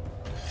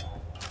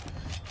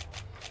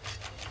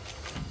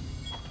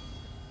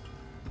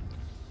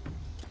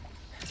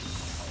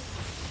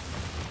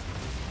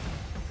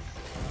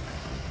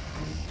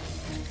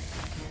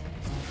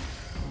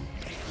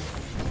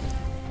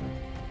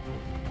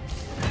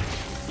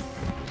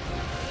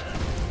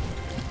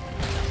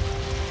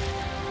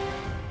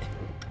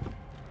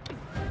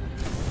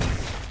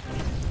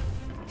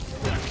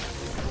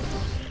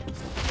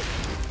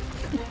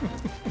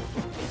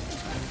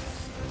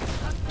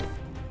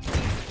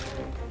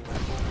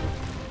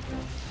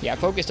 Yeah,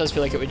 Focus does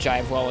feel like it would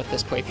jive well with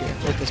this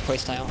playthrough, with this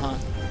playstyle, huh?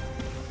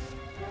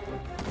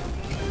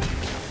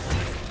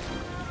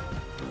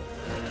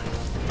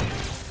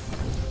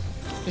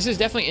 This is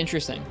definitely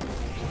interesting.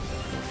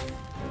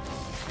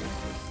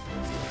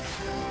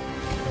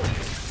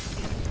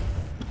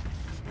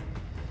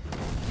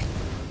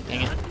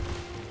 Dang it.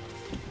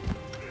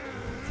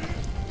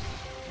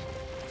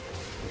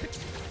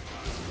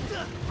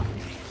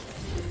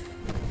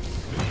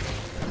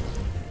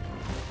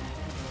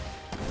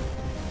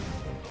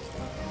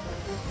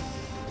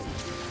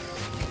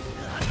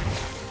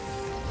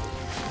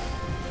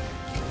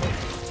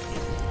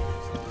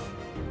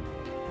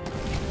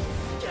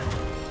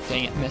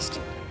 Dang it, missed.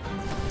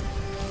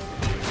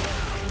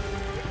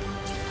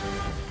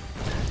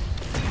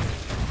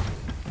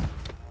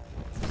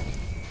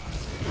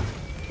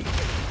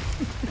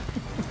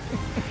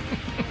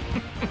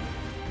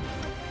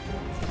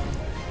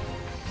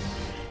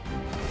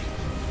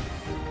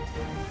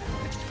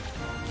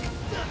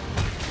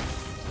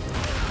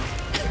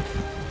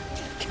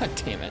 God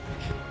damn it.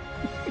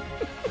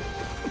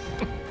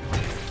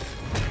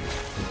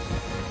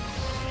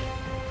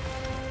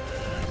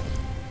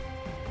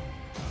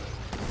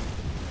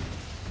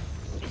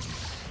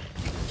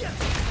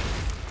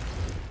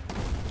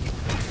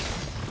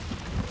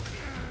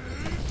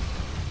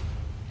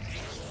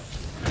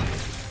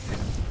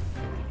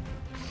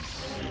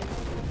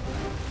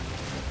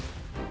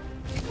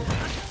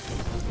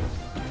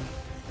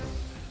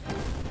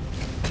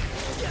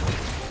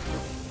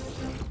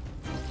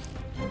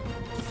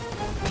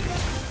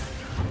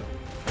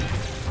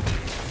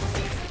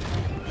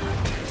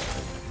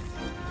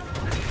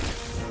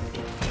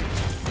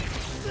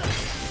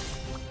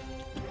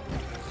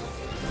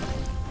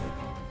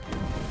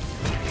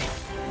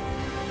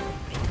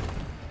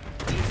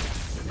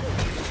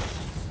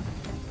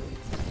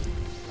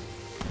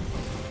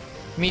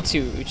 Me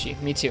too, Uchi.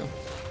 Me too.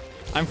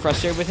 I'm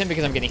frustrated with him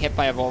because I'm getting hit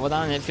by a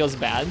Volvodon and it feels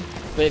bad,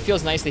 but it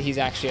feels nice that he's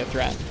actually a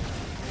threat.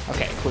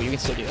 Okay, cool. You can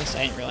still do this.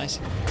 I didn't realize.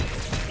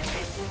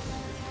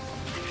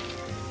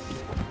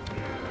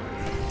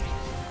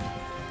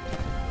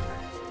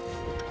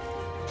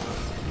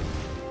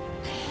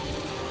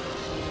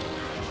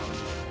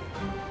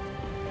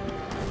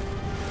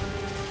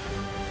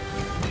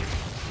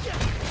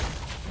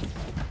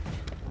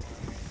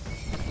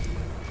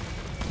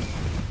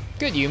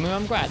 Good, Yumu.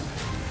 I'm glad.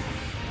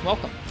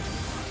 Welcome.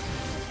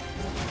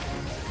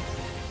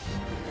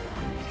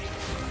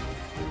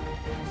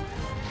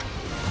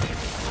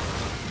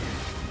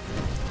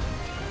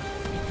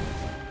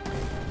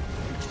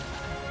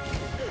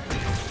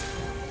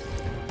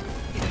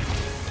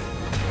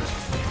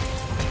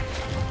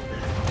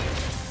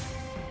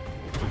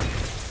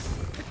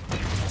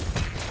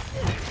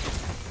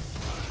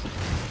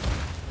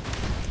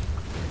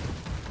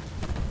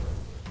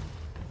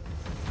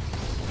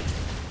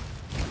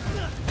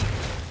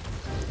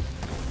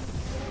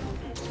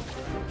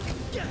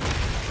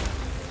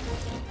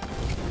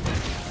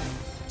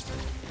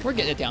 We're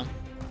getting it down.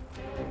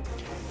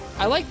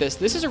 I like this.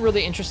 This is a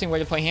really interesting way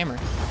to play Hammer.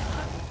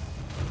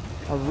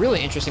 A really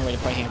interesting way to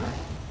play Hammer.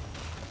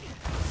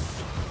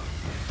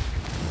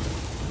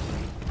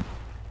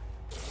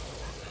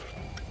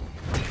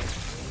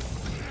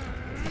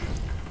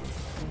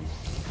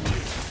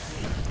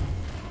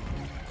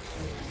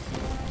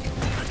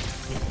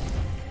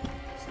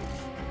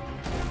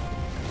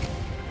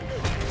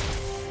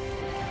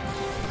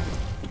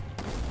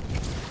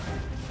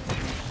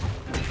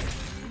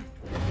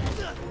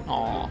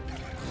 Aw.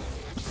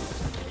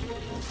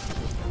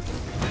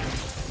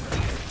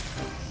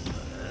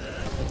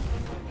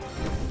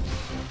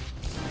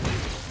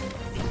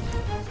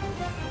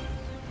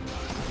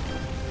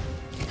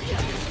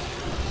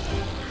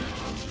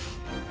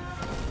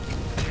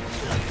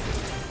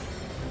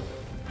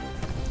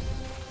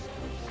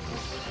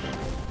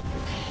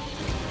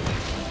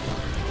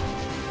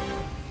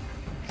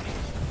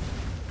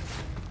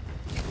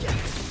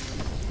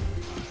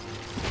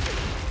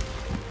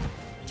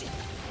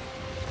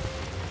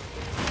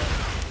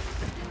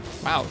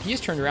 Wow, he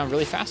just turned around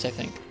really fast, I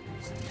think.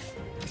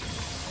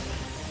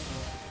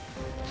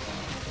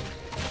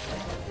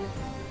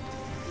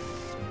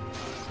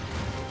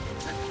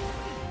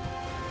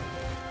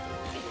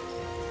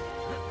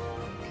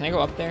 Can I go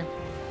up there?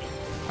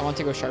 I want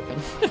to go sharpen.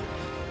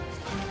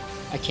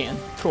 I can.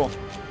 Cool.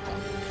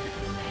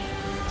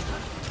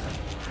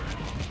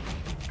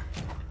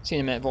 See you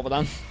in a minute,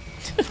 Volvodon.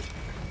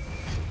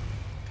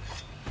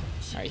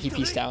 Alright, he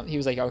peaced out. He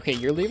was like, okay,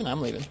 you're leaving? I'm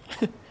leaving.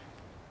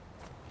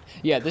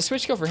 Yeah, this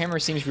switch skill for Hammer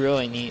seems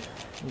really neat.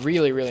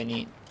 Really, really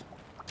neat.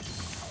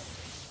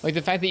 Like,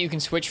 the fact that you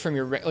can switch from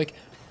your... Like,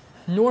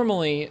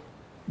 normally,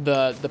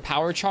 the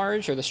power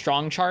charge or the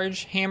strong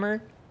charge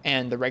hammer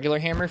and the regular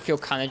hammer feel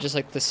kind of just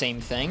like the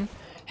same thing.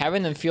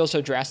 Having them feel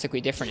so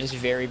drastically different is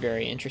very,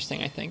 very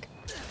interesting, I think.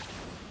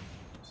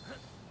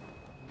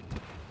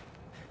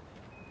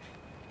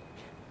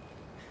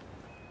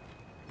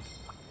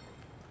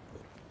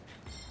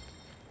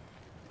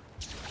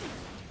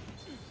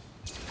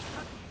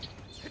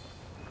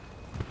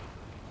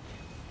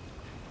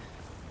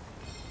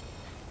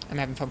 I'm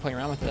having fun playing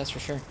around with it, that's for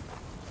sure.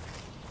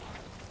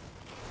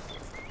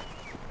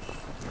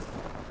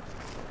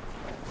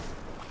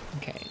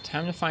 Okay,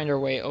 time to find our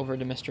way over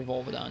to Mr.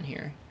 Volvodon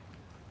here.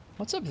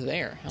 What's up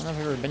there? I don't know if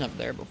I've ever been up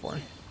there before.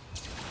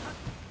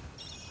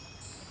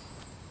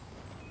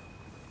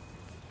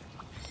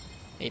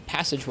 A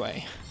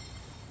passageway.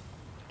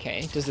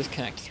 Okay, does this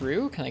connect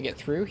through? Can I get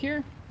through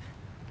here?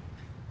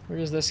 Where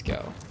does this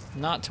go?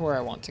 Not to where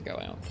I want to go,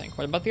 I don't think.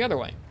 What about the other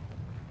way?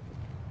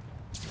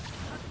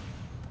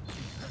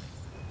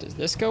 Does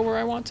this go where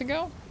I want to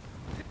go?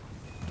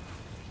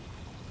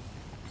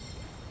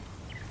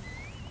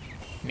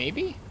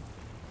 Maybe?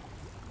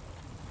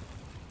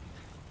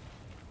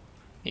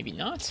 Maybe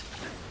not.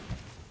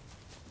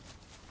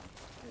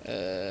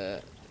 I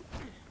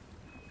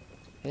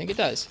think it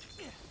does.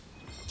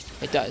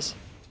 It does.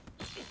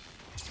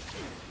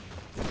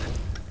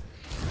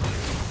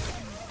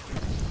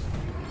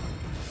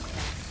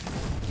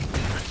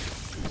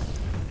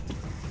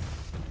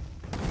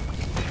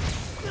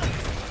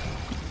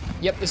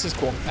 Yep, this is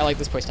cool. I like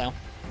this playstyle.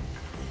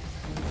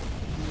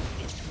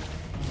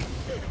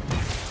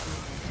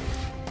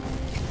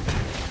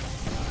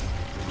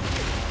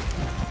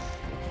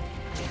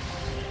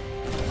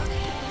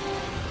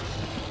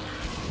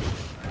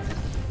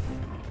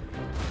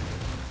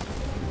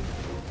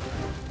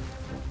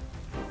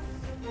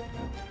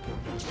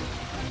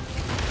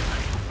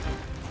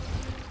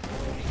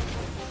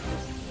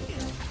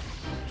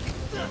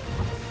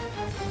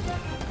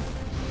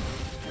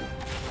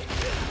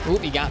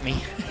 Oop, he got me.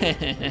 You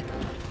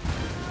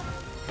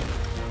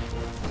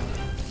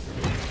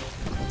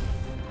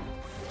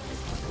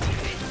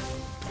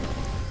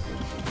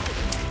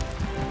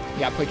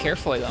gotta play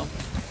carefully, though.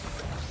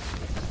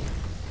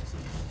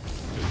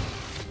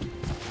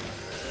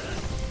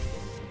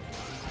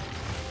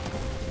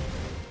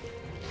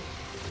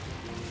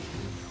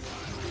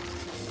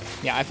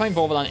 Yeah, I find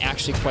Volvodon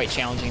actually quite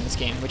challenging in this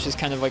game, which is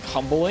kind of like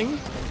humbling,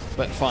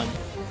 but fun.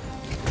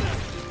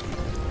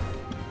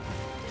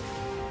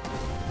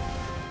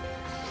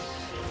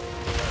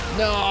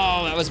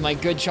 No, that was my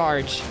good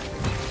charge.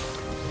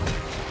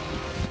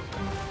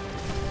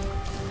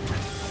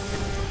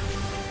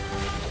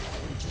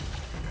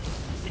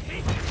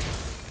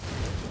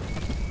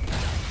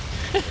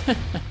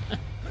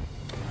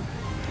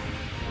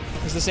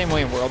 It's the same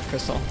way in World,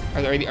 Crystal.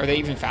 Are they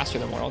even faster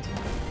than World?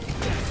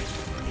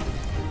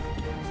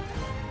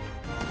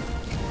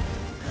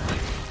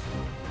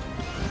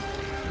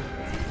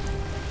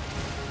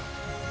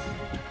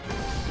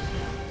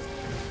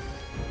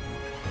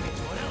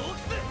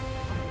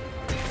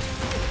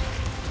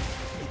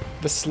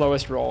 The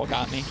slowest roll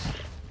got me.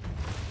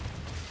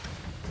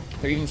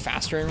 They're even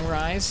faster in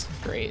Rise?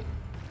 Great.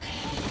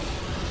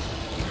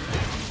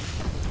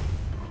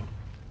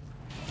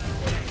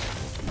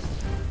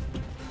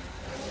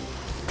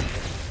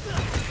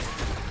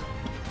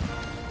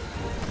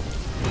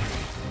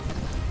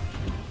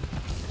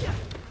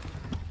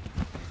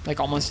 Like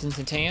almost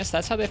instantaneous?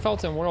 That's how they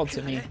felt in World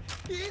to me.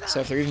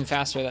 So if they're even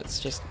faster, that's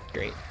just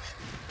great.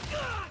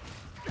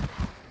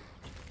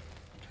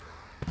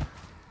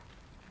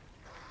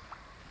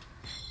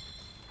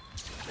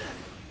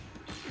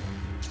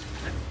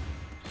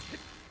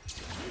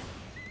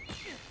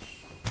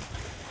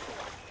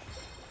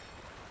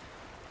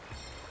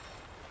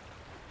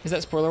 Is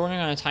that spoiler warning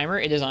on a timer?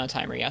 It is on a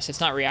timer, yes. It's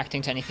not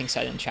reacting to anything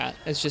said in chat.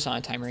 It's just on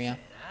a timer, yeah.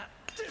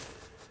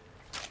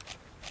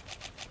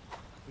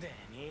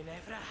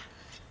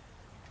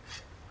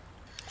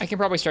 I can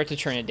probably start to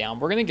turn it down.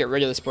 We're going to get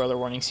rid of the spoiler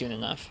warning soon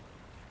enough.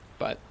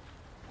 But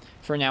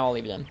for now, I'll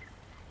leave it in.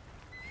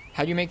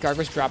 How do you make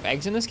Gargos drop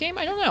eggs in this game?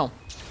 I don't know.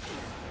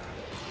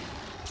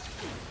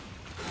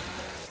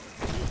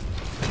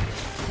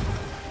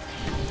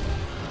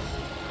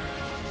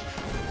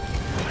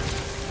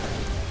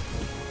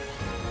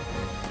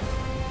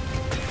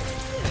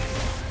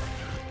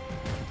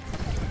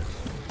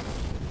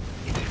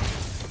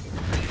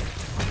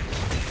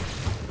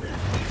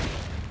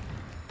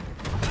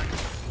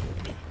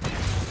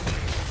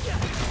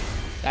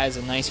 That is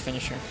a nice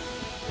finisher.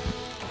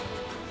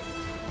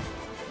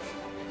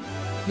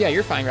 Yeah,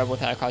 you're fine, Rebel,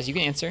 without a cause. You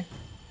can answer.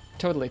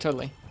 Totally,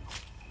 totally.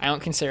 I don't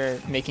consider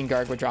making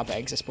Garg would drop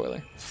eggs a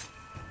spoiler.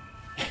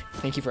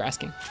 Thank you for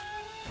asking.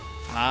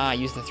 Ah,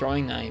 use the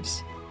throwing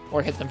knives.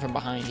 Or hit them from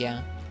behind,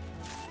 yeah.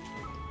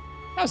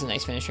 That was a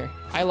nice finisher.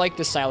 I like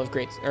the style of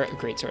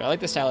greatsword. I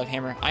like the style of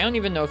hammer. I don't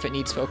even know if it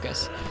needs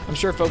focus. I'm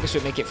sure focus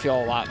would make it feel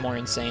a lot more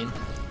insane.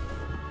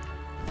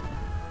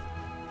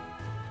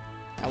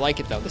 I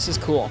like it though. This is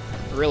cool.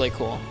 Really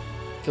cool.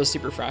 Feels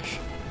super fresh.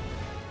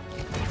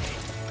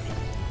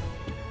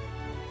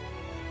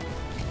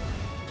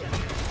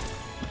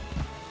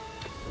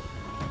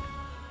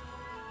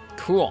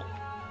 Cool.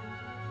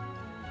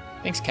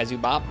 Thanks,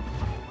 Kazubop.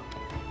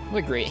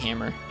 What a great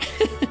hammer.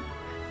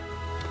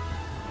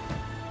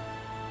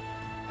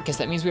 I guess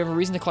that means we have a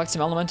reason to collect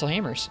some elemental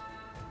hammers.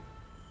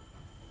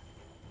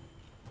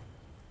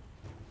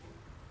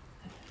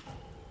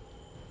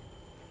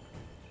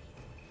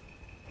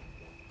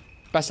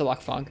 Best of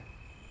luck, Fog.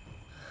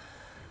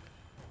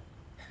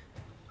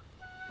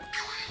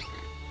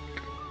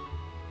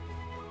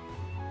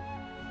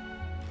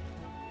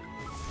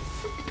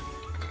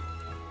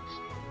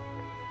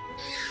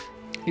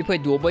 Have you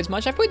played Dual Blades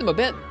much? I've played them a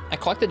bit. I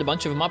collected a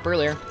bunch of them up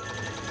earlier.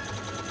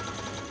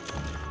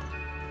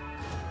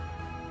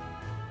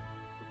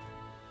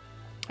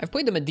 I've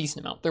played them a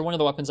decent amount. They're one of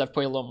the weapons I've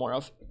played a little more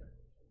of.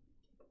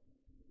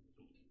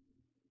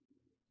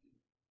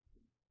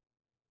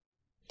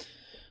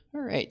 All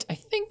right, I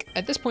think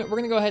at this point we're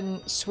going to go ahead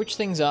and switch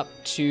things up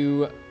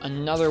to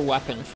another weapon